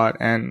a lot,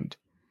 and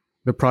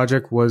the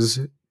project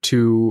was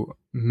to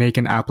make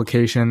an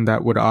application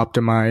that would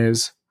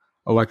optimize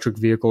electric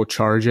vehicle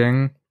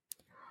charging.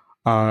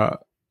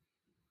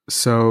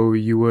 So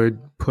you would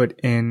put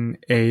in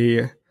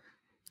a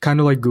kind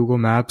of like Google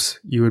Maps,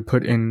 you would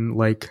put in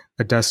like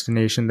a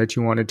destination that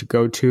you wanted to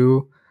go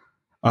to.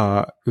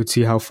 You would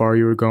see how far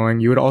you were going.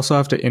 You would also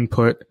have to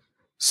input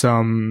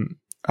some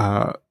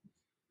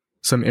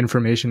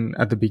information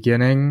at the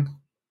beginning,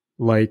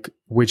 like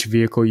which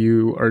vehicle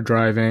you are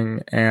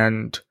driving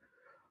and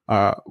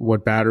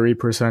what battery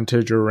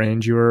percentage or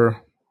range you were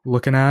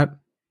looking at.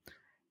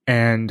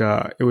 And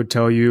it would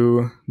tell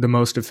you the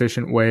most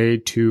efficient way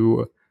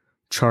to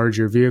charge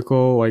your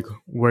vehicle, like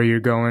where you're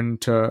going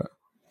to,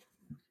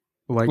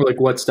 like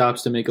what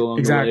stops to make along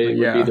exactly,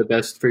 the way would be the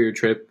best for your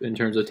trip in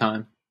terms of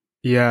time.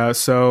 Yeah,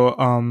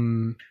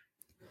 so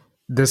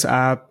this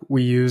app,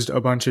 we used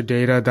a bunch of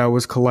data that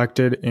was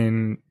collected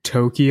in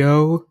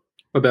Tokyo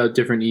about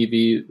different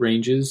EV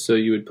ranges. So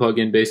you would plug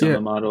in based on the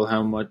model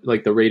how much,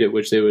 like the rate at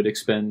which they would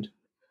expend.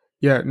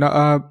 Yeah,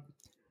 no.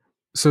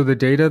 So the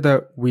data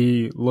that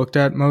we looked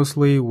at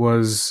mostly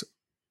was,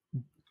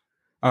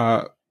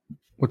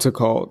 what's it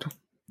called?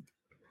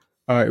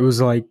 It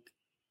was like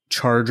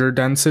charger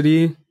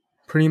density,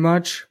 pretty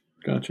much.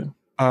 Gotcha.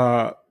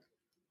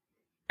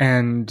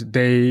 And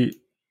they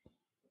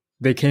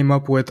came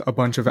up with a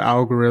bunch of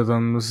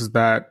algorithms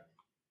that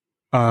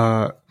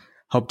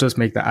helped us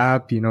make the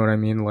app. You know what I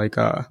mean? Like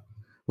a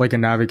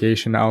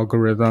navigation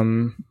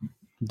algorithm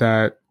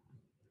that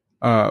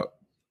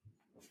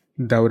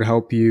would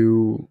help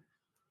you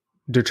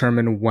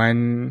determine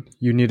when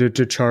you needed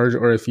to charge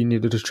or if you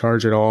needed to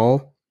charge at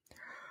all.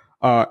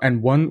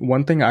 And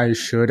one thing I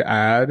should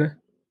add,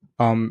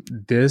 a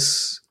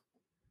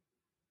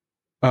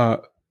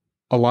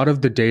lot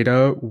of the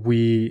data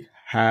we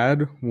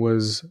had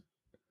was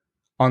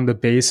on the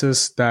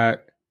basis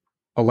that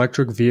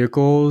electric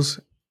vehicles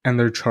and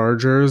their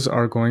chargers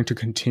are going to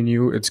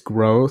continue its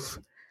growth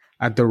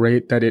at the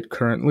rate that it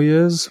currently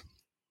is.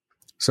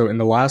 So in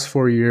the last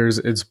 4 years,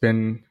 it's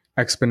been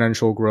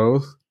exponential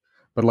growth.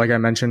 But like I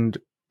mentioned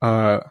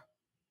in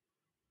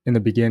the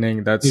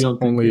beginning, that's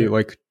only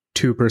like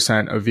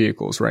 2% of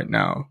vehicles right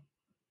now.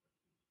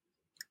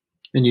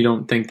 And you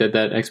don't think that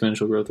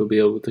exponential growth will be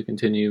able to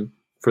continue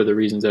for the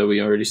reasons that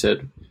we already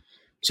said?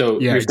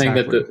 So you're saying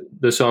that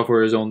the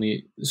software is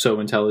only so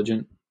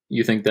intelligent?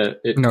 You think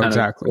that it kind of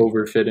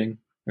overfitting?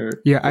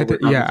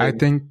 I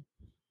think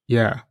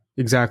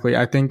exactly.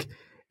 I think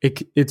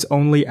it's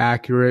only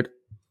accurate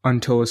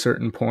until a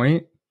certain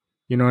point.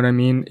 You know what I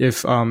mean?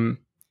 If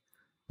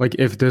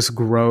if this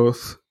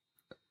growth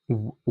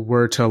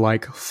were to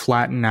like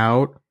flatten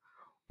out,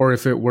 or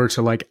if it were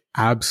to like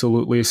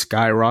absolutely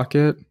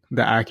skyrocket,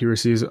 the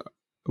accuracy is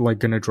like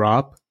going to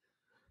drop.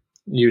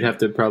 You'd have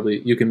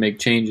to you can make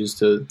changes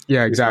to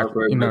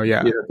exactly. You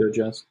have to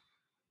adjust.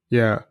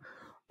 Yeah.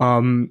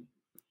 But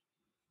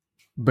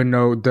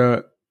no,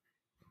 the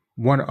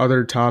one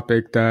other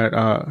topic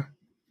that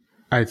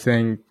I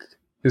think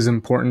is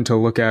important to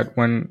look at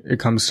when it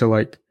comes to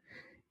like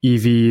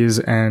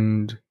EVs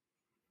and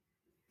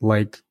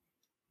like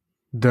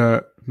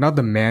not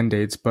the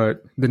mandates,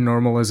 but the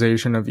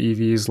normalization of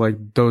EVs,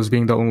 like those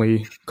being the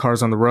only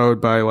cars on the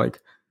road by like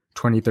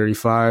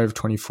 2035,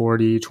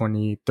 2040,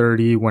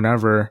 2030,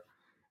 whenever,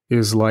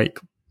 is like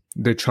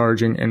the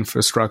charging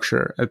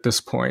infrastructure at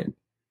this point.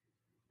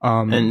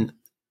 I'm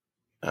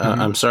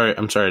sorry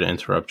to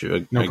interrupt you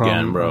again,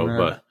 problem, bro,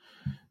 but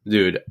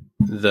dude,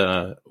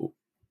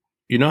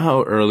 you know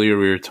how earlier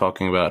we were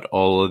talking about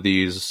all of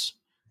these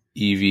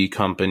EV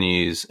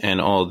companies and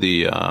all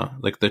the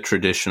like the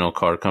traditional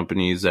car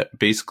companies, that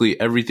basically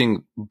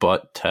everything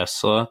but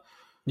Tesla.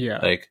 Yeah.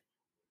 Like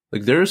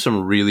there are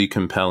some really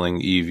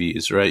compelling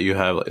EVs, right? You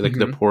have like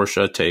the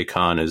Porsche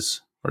Taycan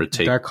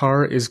that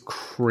car is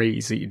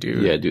crazy,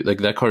 dude. Yeah, dude. Like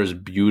that car is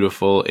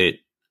beautiful. It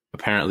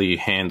apparently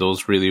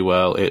handles really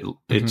well.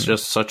 It's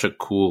just such a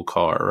cool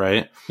car,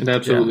 right? It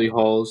absolutely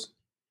hauls.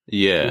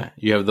 Yeah.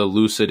 You have the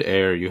Lucid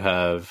Air. You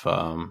have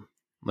you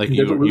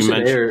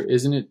mentioned Air,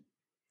 isn't it?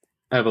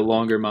 Have a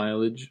longer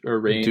mileage or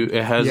range? Dude,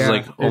 it has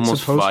like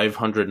almost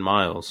 500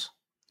 miles.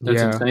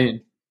 That's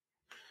insane.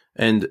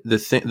 And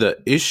the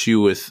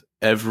issue with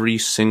every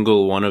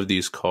single one of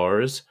these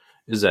cars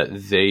is that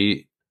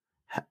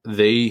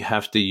they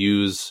have to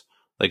use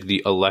like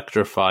the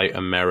Electrify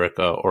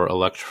America or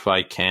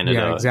Electrify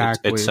Canada,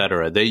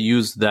 etc. They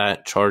use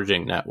that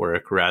charging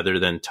network rather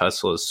than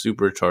Tesla's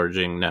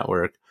supercharging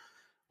network,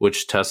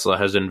 which Tesla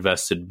has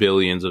invested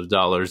billions of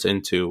dollars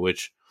into,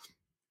 which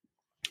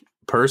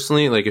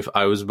personally, like if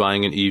I was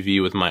buying an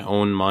EV with my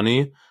own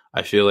money,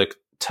 I feel like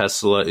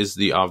Tesla is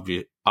the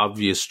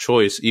obvious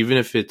choice. Even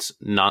if it's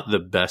not the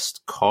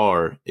best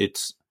car,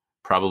 it's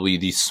probably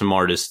the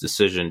smartest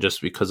decision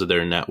just because of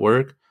their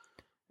network.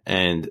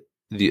 And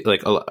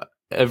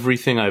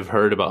everything I've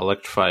heard about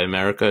Electrify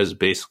America is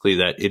basically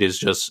that it is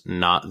just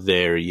not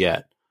there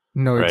yet.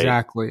 No, right?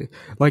 Exactly.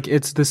 Like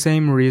it's the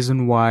same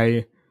reason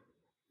why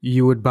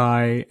you would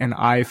buy an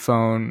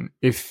iPhone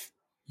if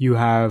you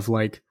have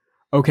like,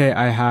 okay,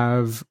 I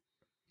have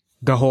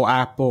the whole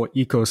Apple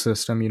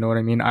ecosystem. You know what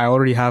I mean? I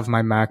already have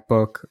my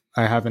MacBook.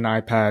 I have an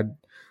iPad.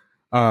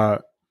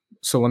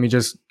 So let me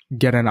just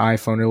get an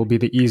iPhone. It'll be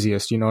the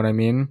easiest. You know what I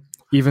mean?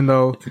 Even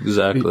though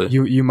Exactly.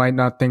 you might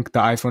not think the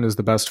iPhone is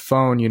the best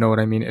phone, you know what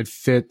I mean? It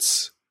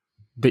fits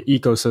the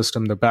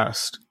ecosystem the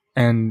best.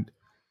 And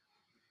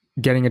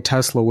getting a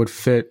Tesla would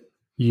fit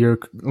your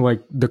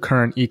like the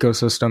current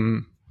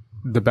ecosystem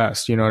the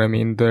best. You know what I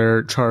mean?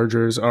 Their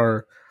chargers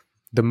are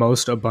the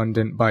most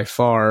abundant by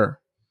far.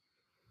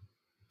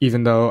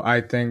 Even though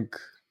I think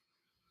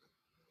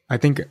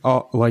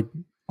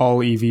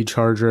all EV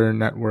charger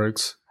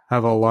networks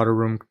have a lot of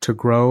room to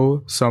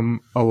grow,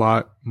 some a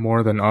lot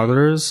more than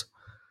others.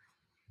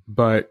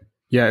 But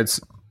yeah,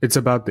 it's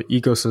about the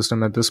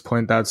ecosystem at this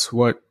point. That's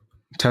what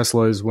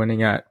Tesla is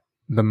winning at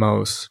the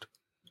most.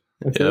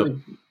 I feel like,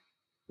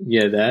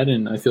 yeah, that,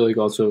 and I feel like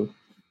also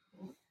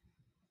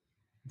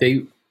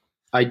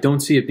I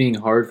don't see it being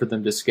hard for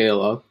them to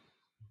scale up.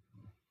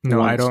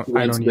 No, I don't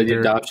The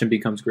either. adoption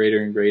becomes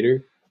greater and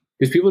greater,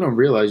 because people don't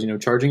realize,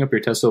 charging up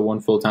your Tesla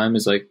one full time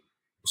is like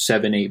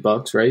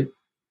 $7-8, right?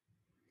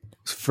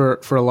 For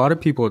a lot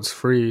of people, it's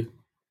free.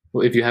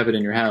 Well, if you have it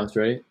in your house,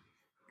 right?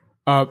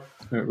 Uh,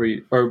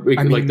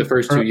 Like the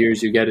first 2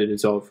 years you get it,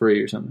 it's all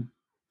free or something.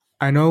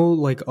 I know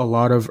like a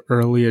lot of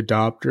early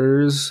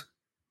adopters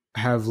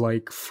have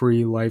like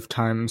free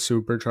lifetime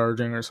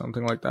supercharging or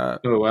something like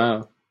that. Oh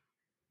wow!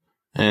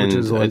 And which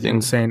is like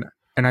insane.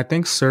 And I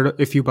think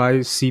if you buy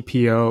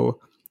CPO,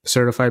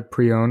 certified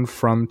pre-owned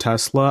from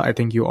Tesla, I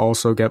think you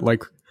also get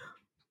like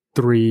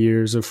 3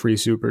 years of free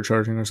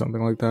supercharging or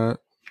something like that.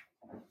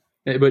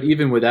 But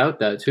even without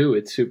that too,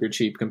 it's super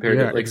cheap compared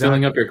to like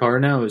filling up your car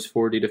now is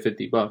 $40 to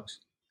 $50.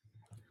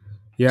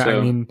 Yeah, so,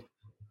 I mean,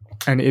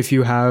 and if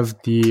you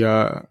have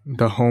the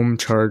home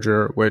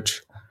charger,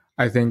 which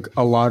I think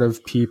a lot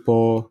of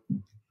people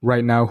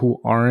right now who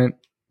aren't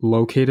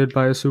located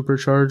by a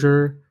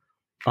supercharger,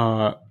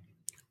 or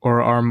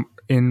are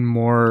in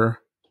more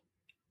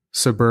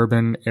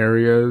suburban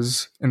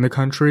areas in the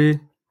country,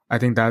 I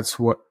think that's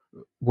what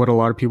a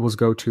lot of people's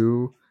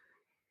go-to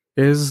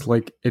is.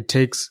 Like it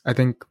takes, I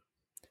think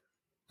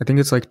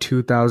it's like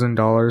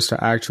 $2,000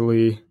 to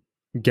actually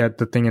get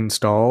the thing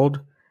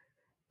installed,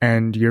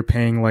 and you're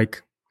paying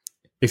like,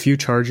 if you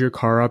charge your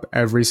car up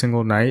every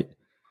single night,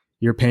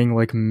 you're paying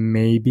like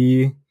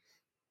maybe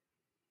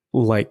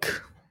like,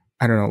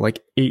 I don't know,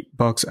 like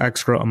 $8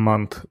 extra a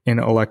month in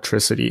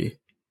electricity.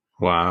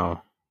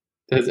 Wow.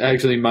 That's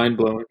actually mind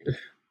blowing.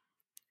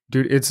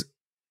 Dude,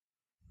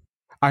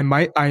 I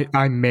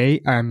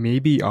may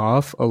be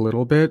off a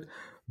little bit,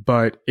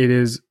 but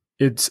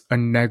it's a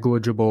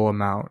negligible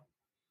amount.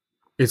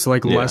 It's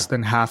like less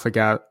than half a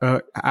gas.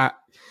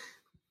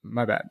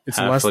 My bad. It's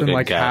less than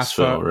like half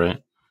fill,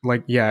 right?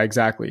 Like, yeah,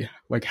 exactly.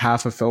 Like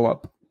half a fill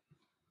up.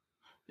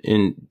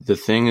 And the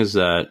thing is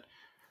that,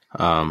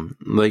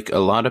 like a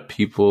lot of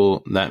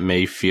people that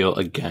may feel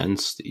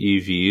against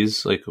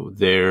EVs, like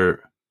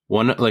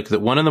one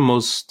of the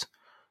most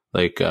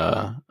like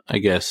I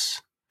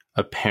guess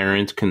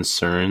apparent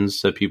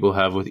concerns that people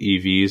have with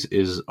EVs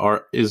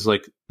is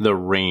like the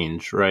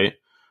range, right?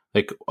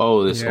 Like,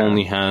 oh, this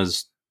only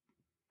has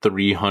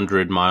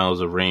 300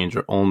 miles of range,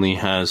 or only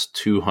has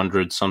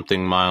 200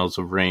 something miles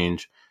of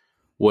range.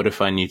 What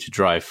if I need to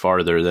drive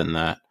farther than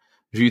that?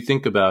 If you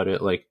think about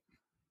it, like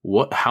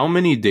how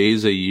many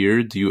days a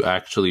year do you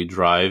actually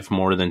drive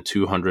more than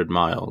 200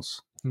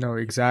 miles? No,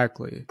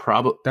 exactly.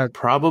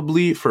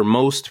 Probably for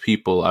most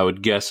people, I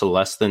would guess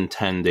less than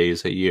 10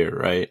 days a year,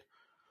 right?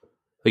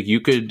 Like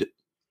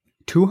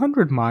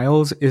 200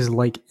 miles is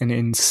like an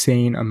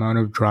insane amount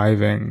of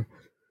driving.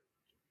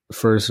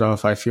 First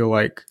off, I feel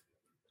like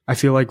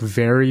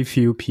very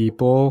few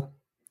people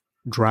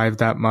drive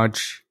that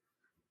much,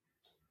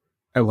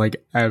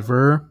 like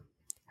ever.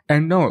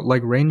 And no,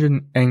 like range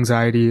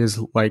anxiety is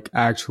like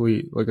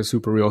actually like a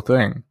super real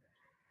thing.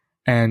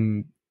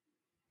 And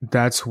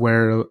that's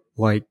where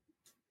like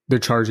the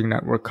charging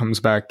network comes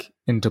back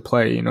into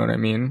play. You know what I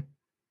mean?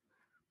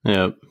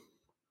 Yep.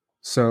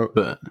 So,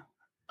 but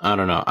I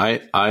don't know.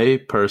 I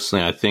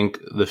personally, I think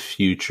the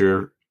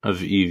future of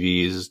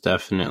EVs is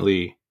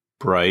definitely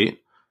bright.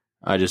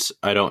 I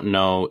don't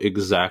know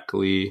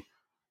exactly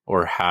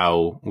or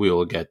how we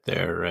will get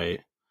there,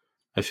 right?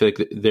 I feel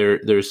like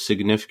there's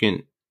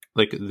significant,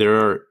 like there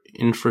are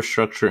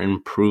infrastructure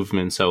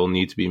improvements that will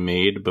need to be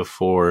made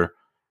before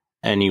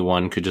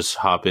anyone could just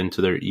hop into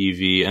their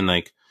EV. And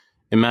like,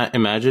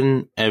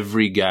 imagine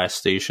every gas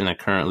station that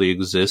currently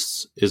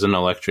exists is an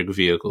electric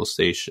vehicle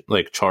station,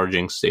 like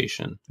charging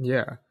station.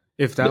 Yeah.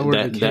 If that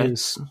were the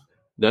case,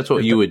 that's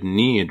what you would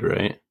need,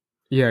 right?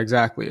 Yeah,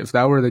 exactly. If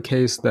that were the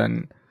case,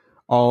 then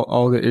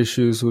all the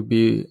issues would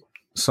be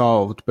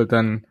solved. But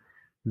then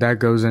that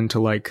goes into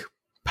like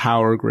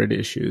power grid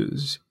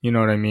issues. You know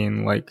what I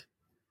mean? Like,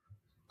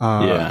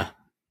 yeah,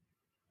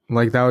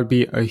 like that would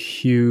be a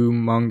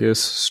humongous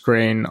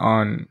strain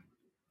on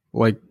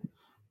like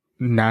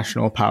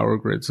national power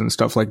grids and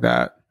stuff like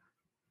that,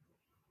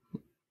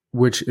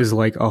 which is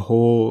like a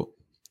whole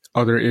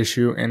other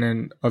issue in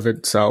and of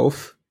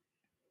itself.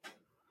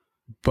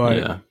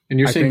 But And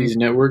you're I saying think- these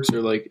networks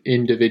are like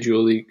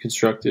individually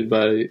constructed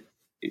by,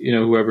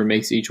 whoever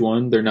makes each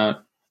one. They're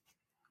not,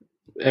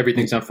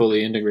 everything's not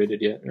fully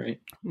integrated yet, right?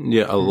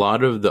 Yeah, a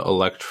lot of the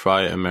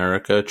Electrify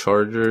America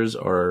chargers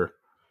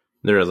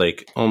they're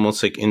like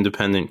almost like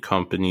independent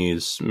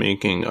companies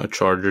making a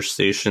charger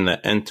station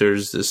that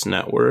enters this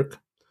network,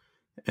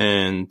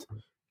 and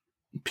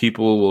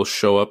people will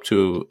show up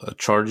to a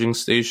charging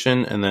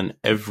station, and then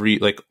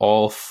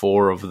all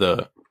 4 of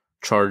the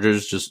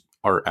chargers just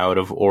are out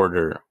of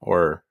order,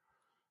 or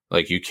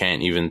like you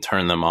can't even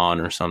turn them on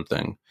or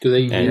something. Do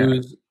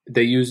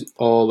they use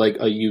all like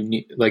a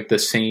unique, like the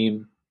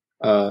same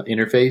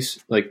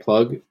interface, like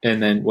plug,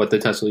 and then what the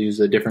Tesla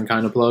uses a different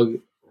kind of plug?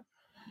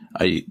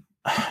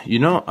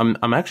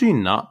 I'm actually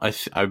not.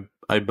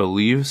 I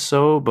believe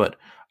so, but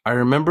I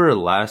remember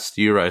last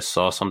year I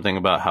saw something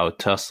about how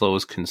Tesla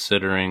was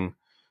considering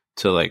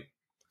to like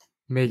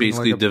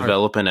basically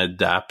develop an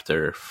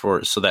adapter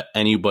so that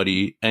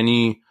anybody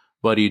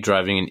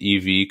driving an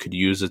EV could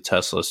use a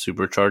Tesla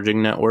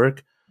supercharging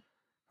network.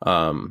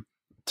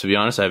 To be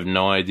honest, I have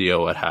no idea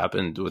what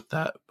happened with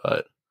that,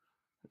 but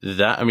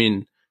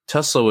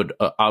Tesla would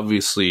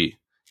obviously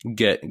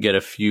get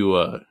a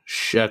few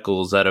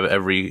shekels out of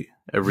every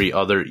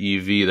other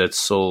EV that's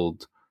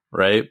sold,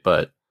 right?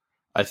 But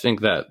I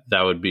think that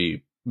would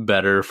be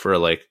better for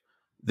like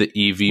the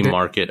EV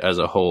market as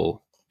a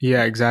whole.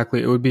 Yeah,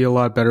 exactly. It would be a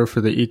lot better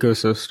for the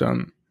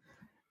ecosystem.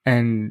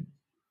 And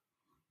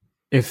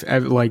if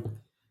like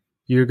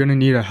you're going to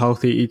need a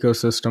healthy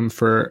ecosystem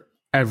for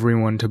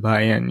everyone to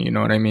buy in, you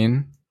know what I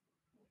mean?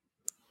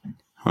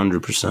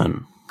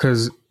 100%.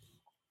 Because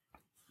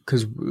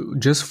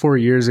just 4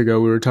 years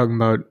ago, we were talking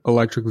about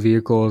electric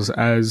vehicles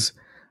as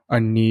a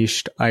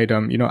niched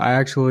item. I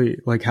actually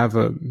like have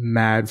a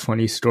mad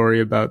funny story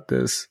about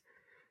this.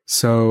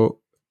 So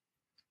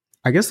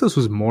I guess this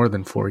was more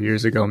than 4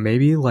 years ago.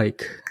 Maybe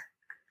like,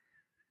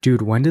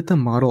 dude, when did the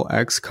Model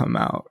X come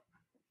out?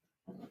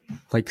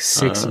 Like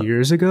 6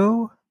 years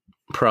ago?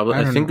 Probably.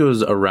 I think it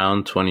was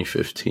around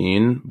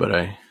 2015,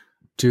 but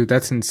Dude,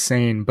 that's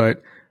insane.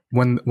 But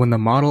when the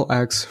Model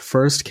X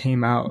first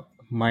came out,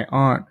 my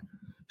aunt,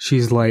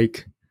 she's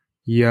like,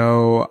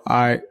 yo,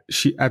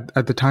 she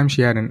at the time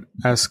she had an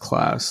S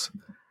class,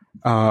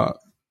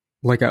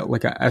 like a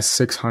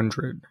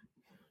S600.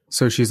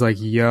 So she's like,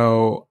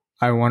 yo,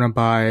 I want to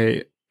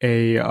buy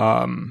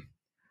an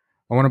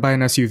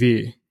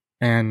SUV,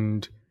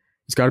 and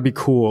it's got to be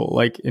cool.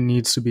 Like, it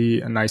needs to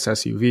be a nice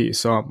SUV.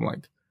 So I'm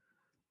like,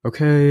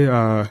 okay,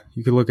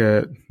 you could look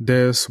at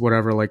this,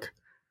 whatever, like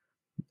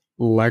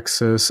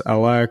Lexus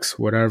LX,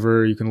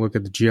 whatever. You can look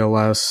at the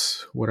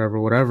GLS,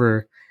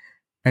 whatever.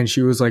 And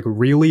she was like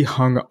really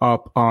hung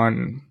up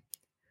on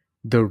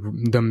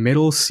the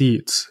middle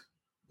seats.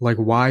 Like,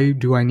 why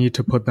do I need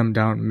to put them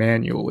down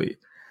manually?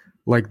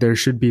 Like, there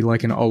should be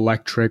like an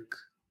electronic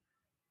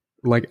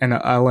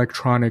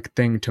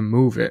thing to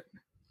move it.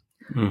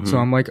 Mm-hmm. So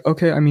I'm like,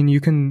 okay, I mean,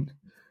 you can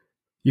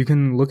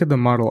look at the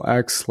Model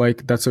X,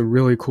 like that's a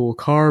really cool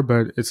car,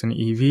 but it's an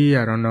EV.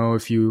 I don't know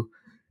if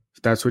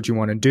that's what you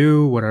want to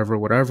do,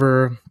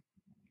 whatever.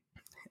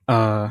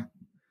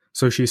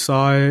 So she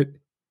saw it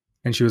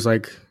and she was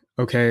like,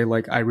 okay,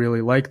 like I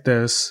really like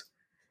this.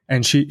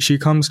 And she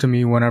comes to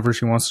me whenever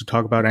she wants to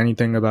talk about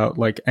anything about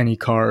like any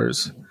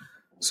cars.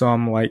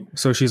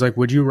 So she's like,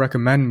 would you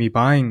recommend me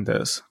buying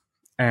this?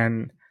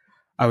 And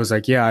I was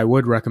like, yeah, I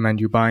would recommend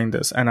you buying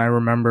this. And I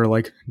remember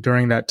like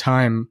during that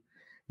time,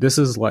 this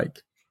is like,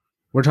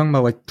 we're talking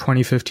about like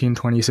 2015,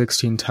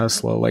 2016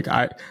 Tesla. Like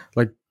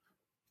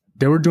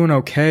they were doing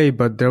okay,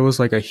 but there was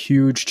like a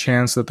huge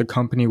chance that the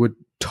company would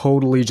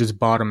totally just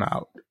bottom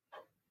out.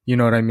 You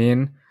know what I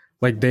mean?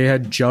 Like they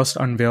had just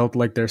unveiled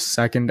like their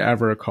second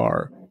ever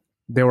car.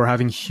 They were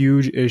having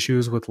huge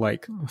issues with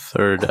like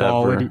third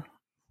ever.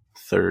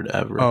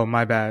 Oh,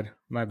 my bad.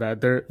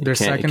 Their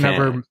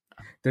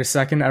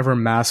second ever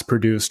mass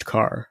produced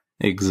car.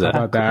 Exactly.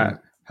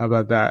 How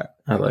about that?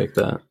 I like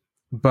that.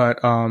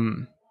 But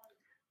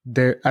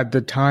at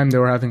the time they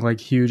were having like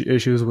huge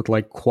issues with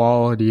like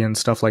quality and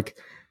stuff. Like,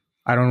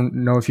 I don't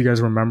know if you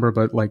guys remember,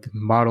 but like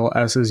Model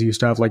S's used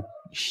to have like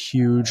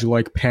huge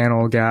like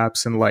panel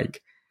gaps and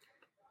like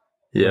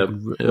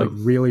like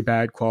really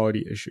bad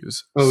quality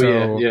issues.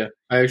 Oh, yeah.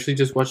 I actually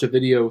just watched a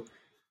video.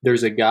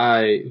 There's a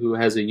guy who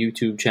has a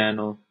YouTube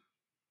channel.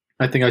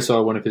 I think I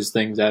saw one of his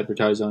things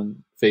advertised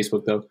on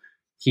Facebook, though.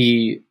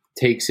 He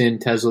takes in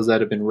Teslas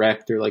that have been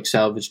wrecked or like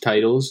salvage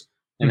titles,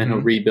 and then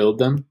he'll rebuild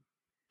them.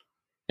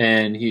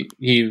 And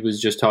he was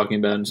just talking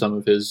about in some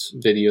of his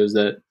videos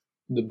that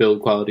the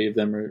build quality of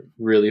them are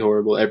really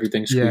horrible.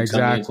 Everything squeaks on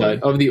the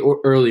inside. Of the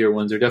earlier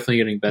ones, they're definitely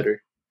getting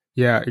better.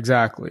 Yeah,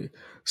 exactly.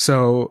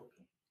 So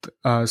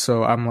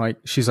I'm like,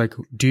 she's like,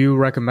 do you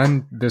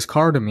recommend this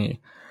car to me?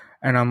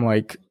 And I'm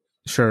like,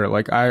 sure,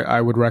 like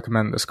I would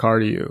recommend this car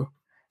to you.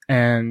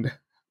 And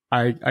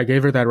I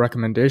gave her that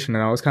recommendation,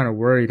 and I was kind of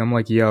worried. I'm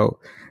like, yo,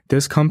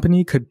 this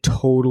company could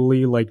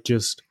totally like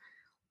just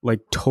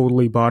like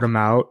totally bottom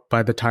out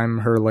by the time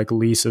her like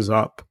lease is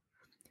up.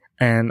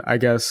 And I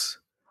guess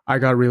I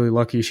got really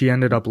lucky. She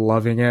ended up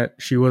loving it.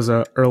 She was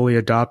a early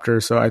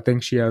adopter, so I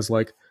think she has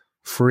like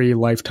free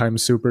lifetime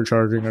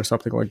supercharging or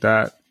something like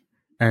that.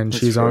 And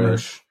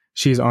That's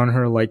she's on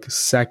her like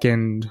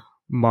second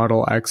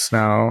Model X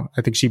now.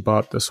 I think she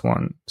bought this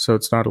one, so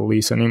it's not a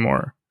lease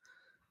anymore.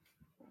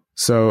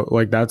 So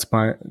like that's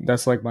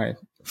like my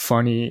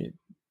funny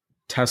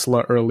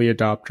Tesla early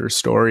adopter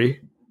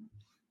story.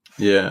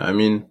 Yeah, I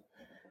mean,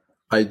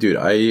 I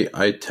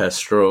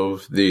test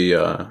drove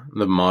the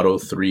Model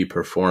 3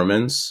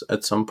 Performance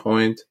at some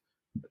point.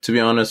 To be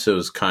honest, it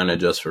was kind of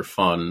just for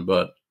fun,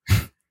 but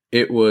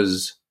it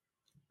was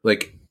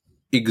like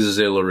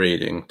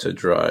exhilarating to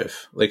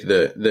drive. Like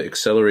the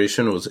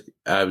acceleration was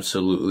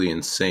absolutely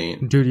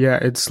insane. Dude, yeah,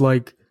 it's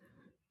like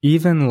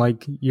even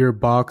like your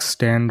box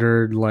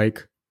standard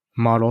like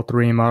Model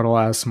 3, Model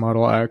S,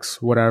 Model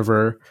X,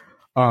 whatever.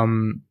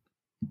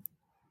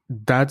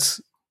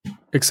 That's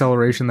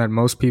acceleration that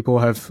most people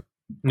have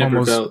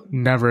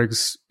never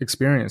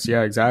experienced.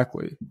 Yeah,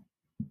 exactly.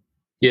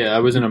 Yeah, I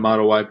was in a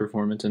Model Y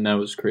Performance, and that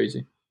was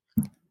crazy.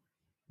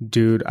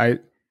 Dude, I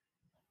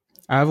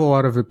have a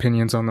lot of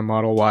opinions on the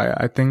Model Y.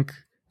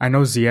 I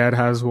know Ziad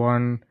has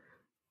one.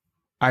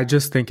 I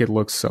just think it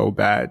looks so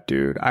bad,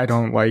 dude. I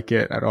don't like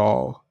it at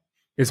all.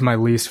 It's my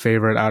least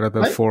favorite out of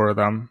the four of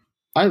them.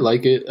 I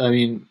like it. I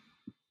mean,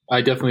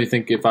 I definitely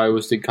think if I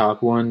was to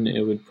cop one,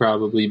 it would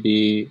probably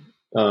be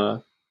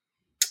a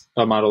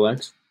Model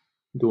X,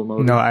 dual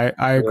motor. No,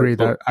 I agree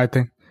that I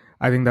think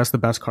that's the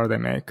best car they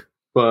make.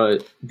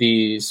 But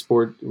the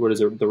sport, what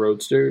is it, the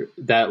Roadster?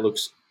 That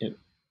looks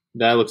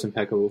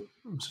impeccable.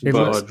 It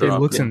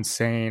looks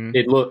insane.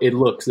 It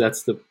looks.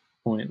 That's the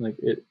point. Like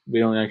we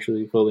don't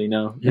actually fully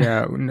know.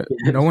 Yeah,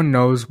 no one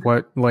knows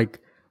what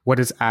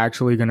it's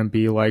actually going to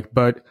be like.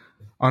 But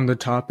on the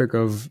topic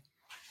of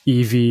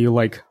EV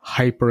like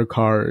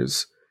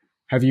hypercars,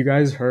 have you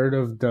guys heard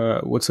of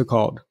what's it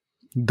called?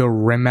 The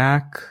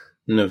Rimac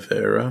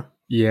Nevera.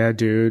 Yeah,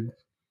 dude.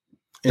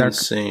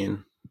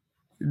 Insane.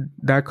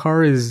 That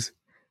car is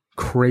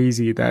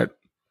crazy. That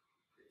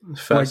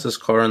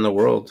fastest car in the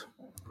world.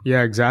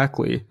 Yeah,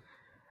 exactly.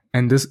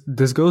 And this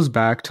goes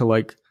back to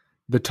like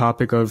the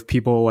topic of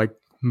people like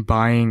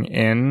buying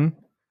in,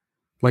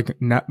 like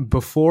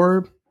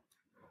before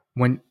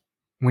when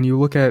you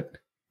look at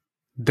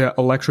the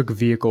electric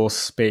vehicle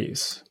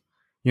space,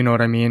 you know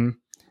what I mean?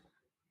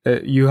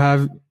 You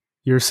have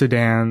your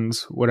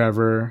sedans,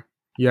 whatever.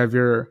 You have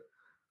your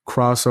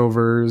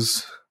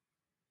crossovers,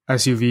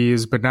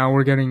 SUVs, but now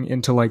we're getting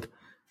into like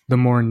the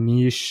more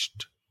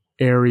niched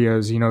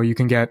areas. You know, you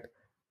can get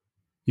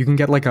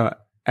like a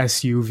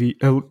SUV,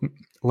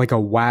 like a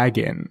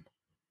wagon,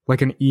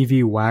 like an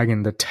EV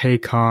wagon, the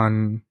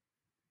Taycan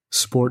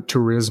Sport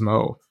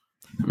Turismo,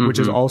 which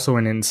is also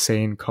an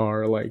insane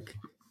car. Like,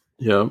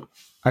 yeah,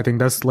 I think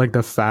that's like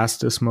the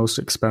fastest, most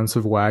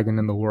expensive wagon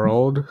in the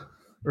world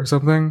or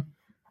something,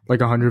 like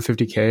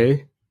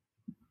 150K.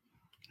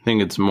 I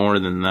think it's more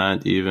than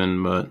that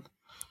even, but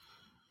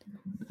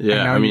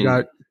yeah,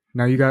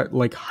 now you got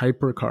like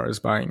hypercars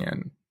buying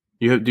in.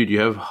 You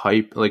have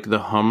hype, like the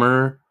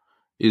Hummer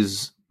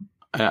is,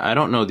 I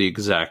don't know the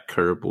exact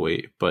curb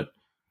weight, but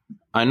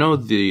I know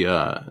the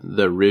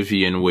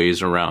Rivian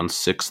weighs around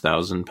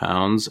 6,000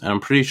 pounds, and I'm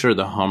pretty sure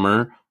the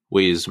Hummer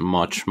weighs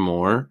much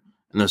more,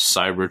 and the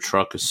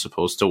Cybertruck is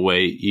supposed to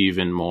weigh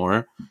even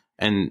more.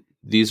 And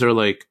these are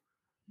like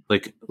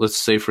let's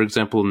say, for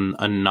example,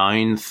 a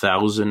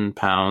 9,000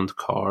 pound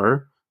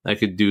car that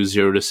could do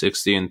 0 to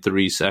 60 in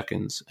 3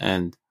 seconds,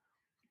 and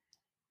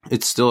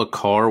it's still a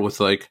car with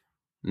like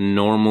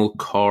normal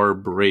car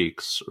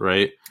brakes,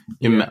 right?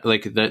 Yeah.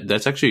 Like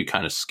that's actually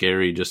kind of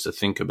scary just to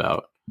think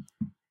about,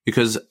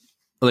 because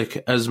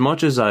like as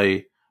much as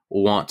I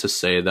want to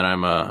say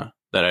that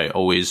that I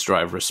always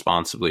drive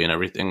responsibly and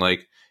everything,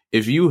 like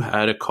if you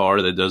had a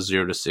car that does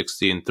 0 to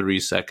 60 in 3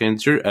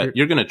 seconds, you're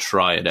gonna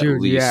try it at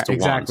least once.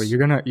 Exactly.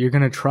 You're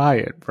gonna try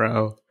it,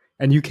 bro.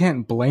 And you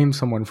can't blame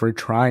someone for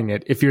trying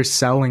it if you're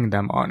selling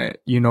them on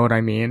it. You know what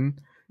I mean?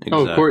 Exactly.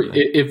 Oh, of course.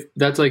 If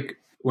that's like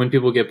when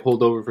people get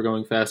pulled over for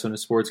going fast on a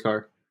sports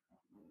car.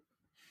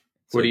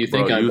 What like, do you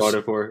think I bought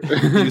it for?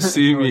 You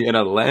see me in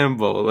a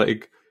Lambo,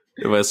 like,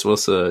 am I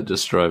supposed to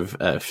just drive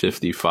at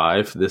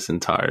 55 this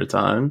entire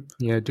time?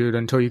 Yeah, dude,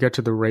 until you get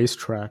to the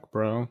racetrack,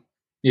 bro.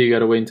 Yeah, you got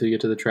to wait until you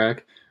get to the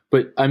track.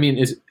 But, I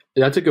mean,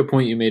 that's a good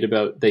point you made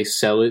about they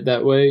sell it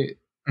that way.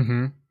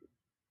 Mm-hmm.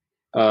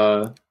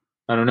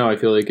 I don't know. I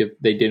feel like if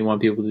they didn't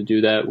want people to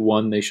do that,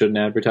 one, they shouldn't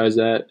advertise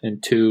that.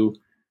 And two,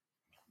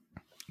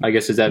 I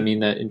guess, does that mean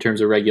that in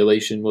terms of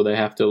regulation, will they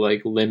have to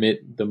like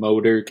limit the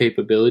motor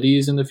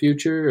capabilities in the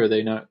future? Or are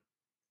they not?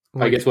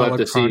 Like I guess we'll have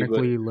to see.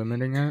 Electronically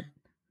limiting it?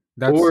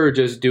 Or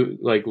just do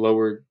like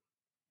lower,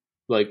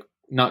 like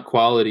not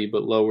quality,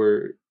 but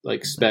lower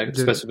like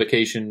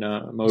specification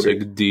motor.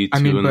 Like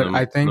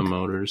detune the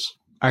motors.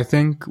 I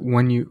think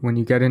when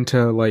you get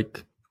into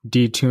like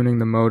detuning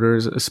the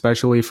motors,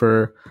 especially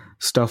for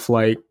stuff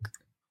like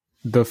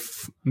the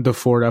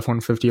Ford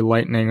F-150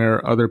 Lightning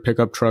or other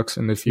pickup trucks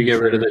in the future, you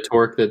get rid of the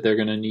torque that they're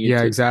going to need.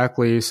 Yeah,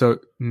 exactly. So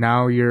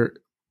now you're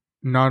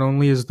not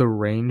only is the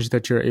range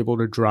that you're able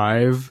to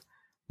drive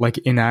like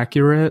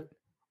inaccurate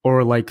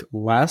or like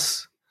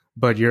less,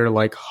 but your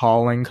like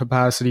hauling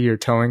capacity, your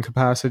towing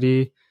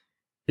capacity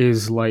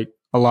is like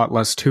a lot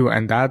less too.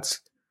 And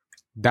that's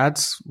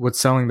what's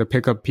selling the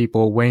pickup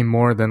people way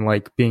more than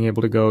like being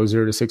able to go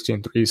 0 to 60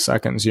 in 3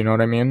 seconds. You know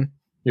what I mean?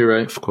 You're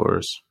right. Of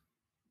course.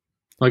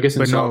 Well, I guess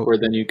in But no- software,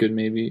 then you could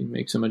maybe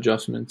make some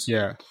adjustments.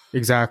 Yeah,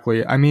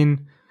 exactly. I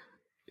mean,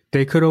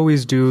 they could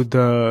always do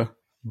the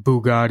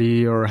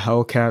Bugatti or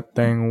Hellcat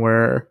thing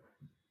where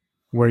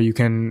you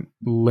can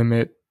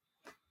limit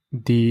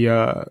the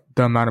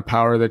amount of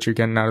power that you're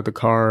getting out of the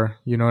car.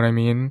 You know what I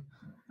mean?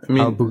 I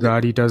mean, How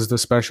Bugatti does the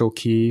special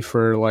key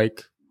for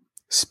like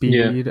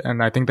speed,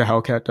 and I think the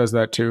Hellcat does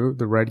that too,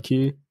 the red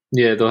key.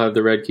 Yeah, they'll have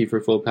the red key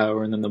for full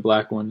power, and then the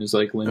black one is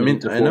like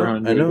limited to I know-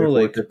 400 I know, or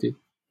like, 450.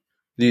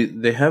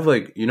 they have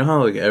like, you know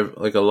how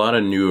like a lot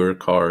of newer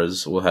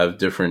cars will have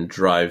different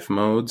drive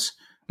modes.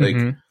 Like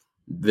Mhm.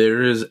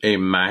 there is a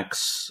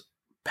max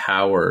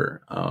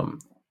power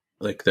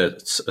like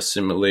that's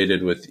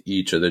assimilated with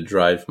each of the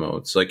drive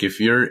modes. Like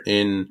if you're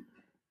in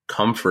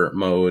comfort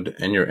mode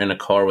and you're in a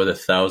car with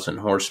 1,000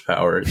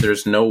 horsepower,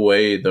 there's no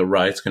way the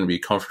ride's going to be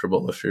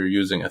comfortable if you're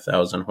using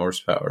 1,000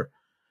 horsepower.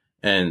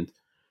 And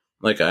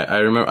like I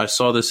remember I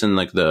saw this in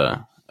like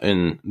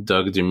in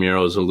Doug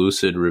DeMuro's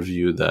Lucid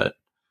review that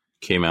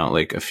came out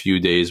like a few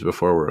days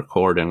before we're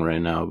recording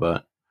right now,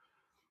 but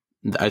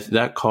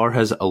that car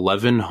has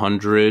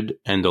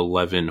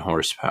 1,111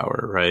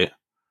 horsepower, right?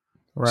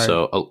 Right.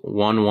 So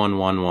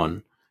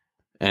 1111,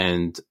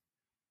 and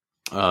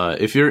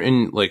if you're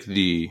in like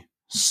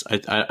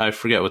I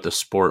forget what the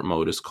sport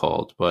mode is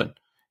called, but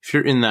if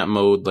you're in that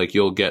mode, like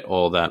you'll get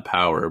all that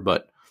power.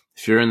 But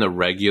if you're in the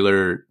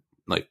regular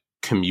like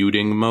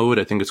commuting mode,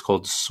 I think it's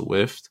called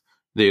Swift,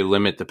 they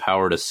limit the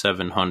power to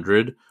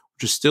 700,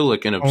 which is still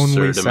like an Only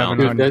absurd amount.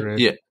 700.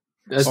 Yeah,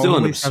 that's still an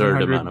Only absurd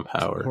 700 amount of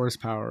power.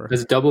 horsepower.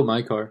 That's double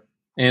my car,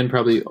 and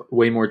probably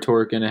way more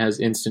torque, and it has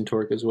instant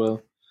torque as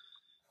well.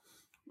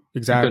 I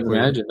Exactly. couldn't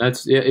imagine.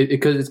 That's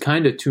because it's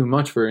kind of too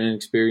much for an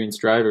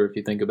inexperienced driver if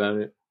you think about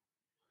it.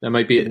 That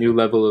might be a new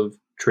level of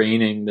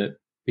training that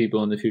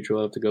people in the future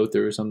will have to go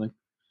through or something.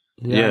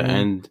 Yeah, I mean,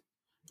 and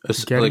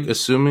getting- like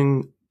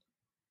assuming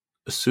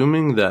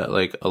that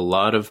like a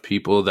lot of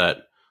people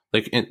that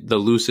like in the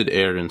Lucid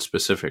Air in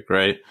specific,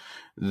 right?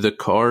 The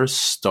car will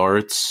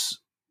start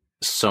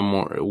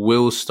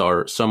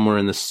somewhere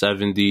in the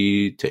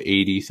 $70,000 to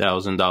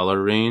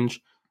 $80,000 range,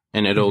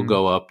 and it'll Mhm.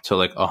 go up to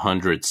like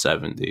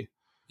 170.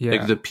 yeah.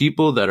 Like the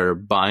people that are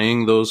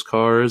buying those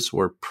cars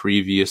were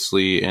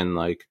previously in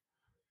like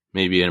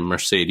maybe a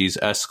Mercedes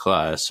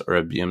S-Class or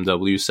a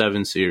BMW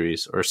 7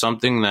 Series or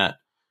something that,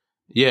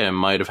 yeah, it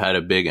might have had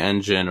a big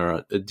engine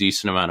or a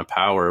decent amount of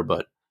power,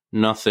 but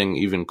nothing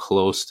even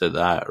close to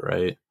that,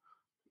 right?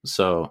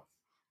 So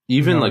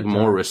even No, like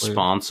more exactly.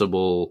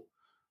 responsible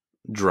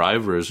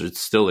drivers, it's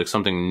still like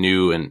something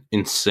new and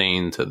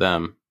insane to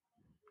them.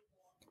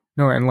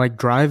 No, and like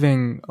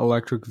driving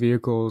electric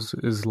vehicles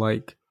is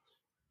like,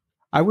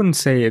 I wouldn't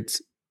say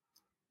it's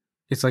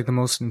like the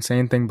most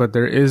insane thing, but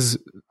there is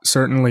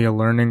certainly a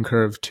learning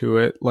curve to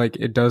it. Like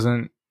it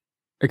doesn't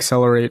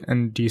accelerate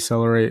and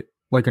decelerate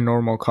like a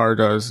normal car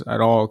does at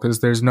all,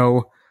 because there's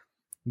no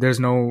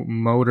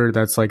motor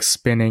that's like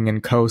spinning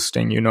and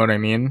coasting. You know what I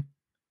mean?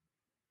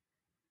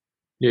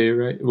 Yeah, you're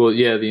right. Well,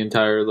 yeah, the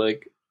entire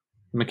like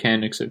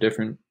mechanics are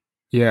different.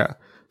 Yeah.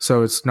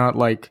 So it's not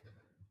like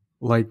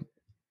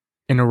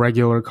in a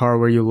regular car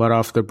where you let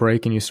off the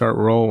brake and you start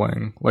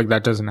rolling. Like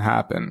that doesn't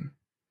happen.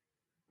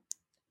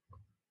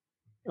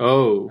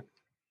 Oh,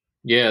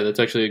 yeah, that's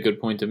actually a good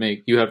point to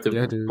make. You have to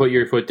Yeah, dude. put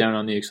your foot down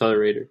on the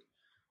accelerator.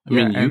 I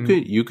mean, Yeah,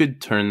 you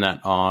could turn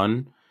that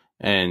on,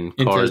 and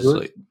In cars Teslas?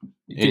 like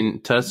in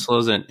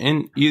Teslas and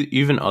in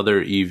even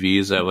other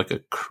EVs have like a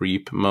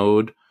creep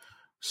mode,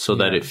 so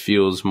that Yeah. it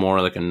feels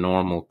more like a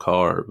normal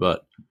car.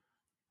 But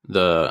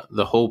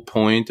the whole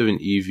point of an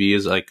EV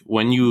is like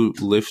when you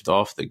lift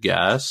off the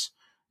gas,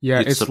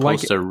 Yeah, it's it's like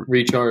supposed to.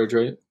 Recharge,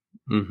 right?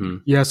 Hmm.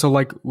 Yeah, so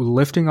like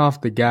lifting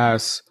off the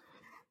gas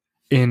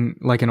in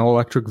like an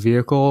electric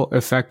vehicle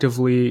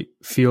effectively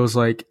feels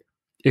like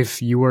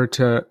if you were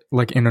to,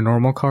 like in a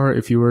normal car,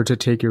 if you were to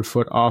take your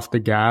foot off the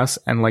gas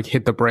and like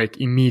hit the brake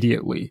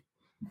immediately.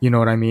 You know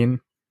what I mean?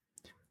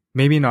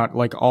 Maybe not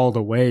like all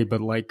the way,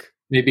 but like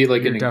Maybe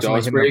like you're an definitely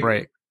exhaust hitting the brake.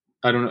 brake.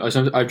 I don't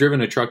know. I've driven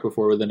a truck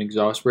before with an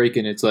exhaust brake,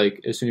 and it's like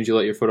as soon as you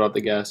let your foot off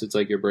the gas, it's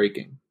like you're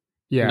braking.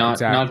 Yeah, not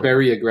exactly.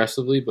 very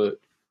aggressively, but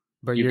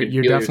But you you're can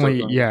feel yourself definitely,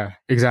 going. yeah,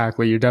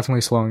 exactly. You're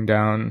definitely slowing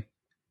down.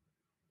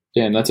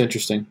 damn, that's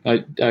interesting.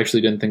 I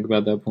actually didn't think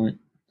about that point.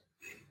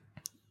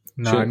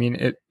 No, Sure. I mean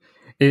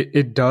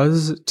it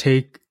does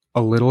take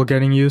a little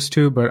getting used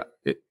to, but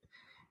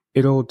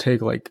it'll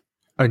take like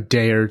a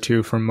day or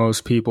two for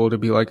most people to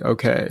be like,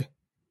 okay.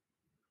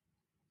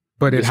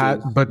 But This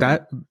is- but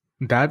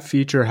that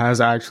feature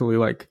has actually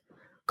like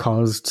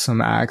caused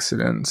some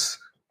accidents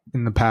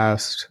in the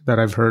past that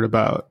I've heard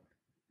about.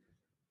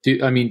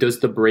 Does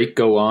the brake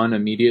go on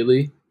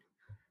immediately?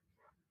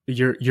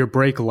 your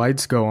brake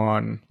lights go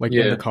on like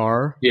in the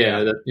car.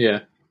 Yeah.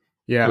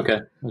 Yeah. Okay.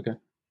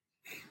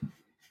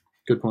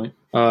 Good point.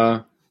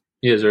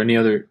 Is there any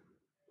other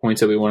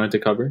points that we wanted to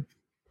cover?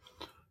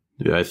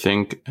 Yeah, I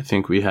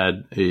think we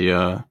had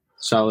a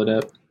solid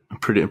app. A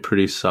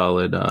pretty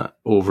solid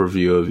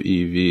overview of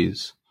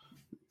EVs.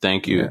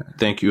 Thank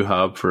you,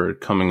 Hob, for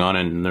coming on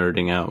and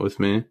nerding out with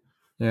me.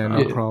 Yeah,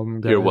 no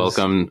problem, guys. You're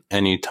welcome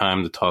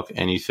anytime to talk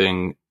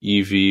anything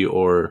EV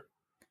or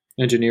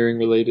engineering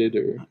related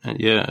or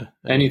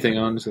anything,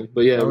 honestly.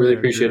 But I really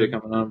appreciate it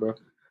coming on, bro.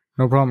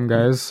 No problem,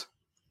 guys.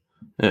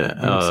 Yeah,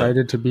 I'm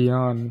excited to be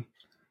on.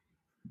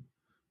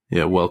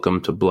 Yeah,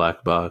 welcome to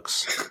Black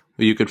Box.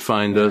 You could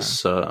find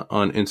us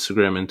on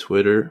Instagram and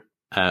Twitter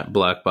at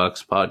Black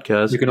Box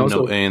Podcast. You can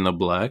also, no A in the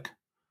black.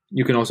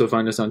 You can also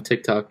find us on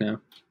TikTok now,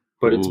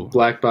 but it's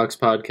Black Box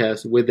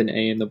Podcast with an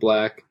A in the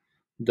black.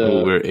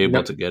 We're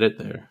able to get it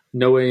there.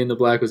 No A in the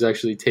black was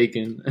actually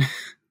taken.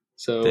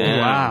 So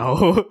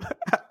wow.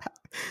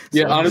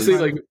 Honestly,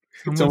 like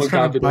someone's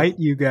trying to bite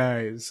you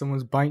guys.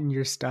 Someone's biting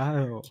your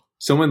style.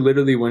 Someone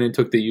literally went and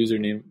took the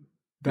username.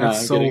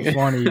 That's so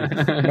funny.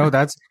 No,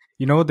 that's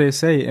what they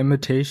say.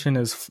 Imitation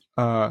is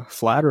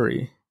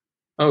flattery.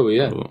 Oh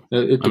yeah.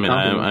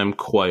 I'm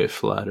quite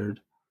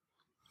flattered.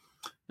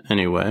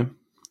 Anyway,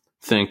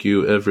 thank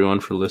you everyone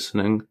for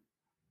listening.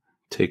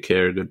 Take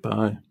care.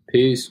 Goodbye.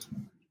 Peace.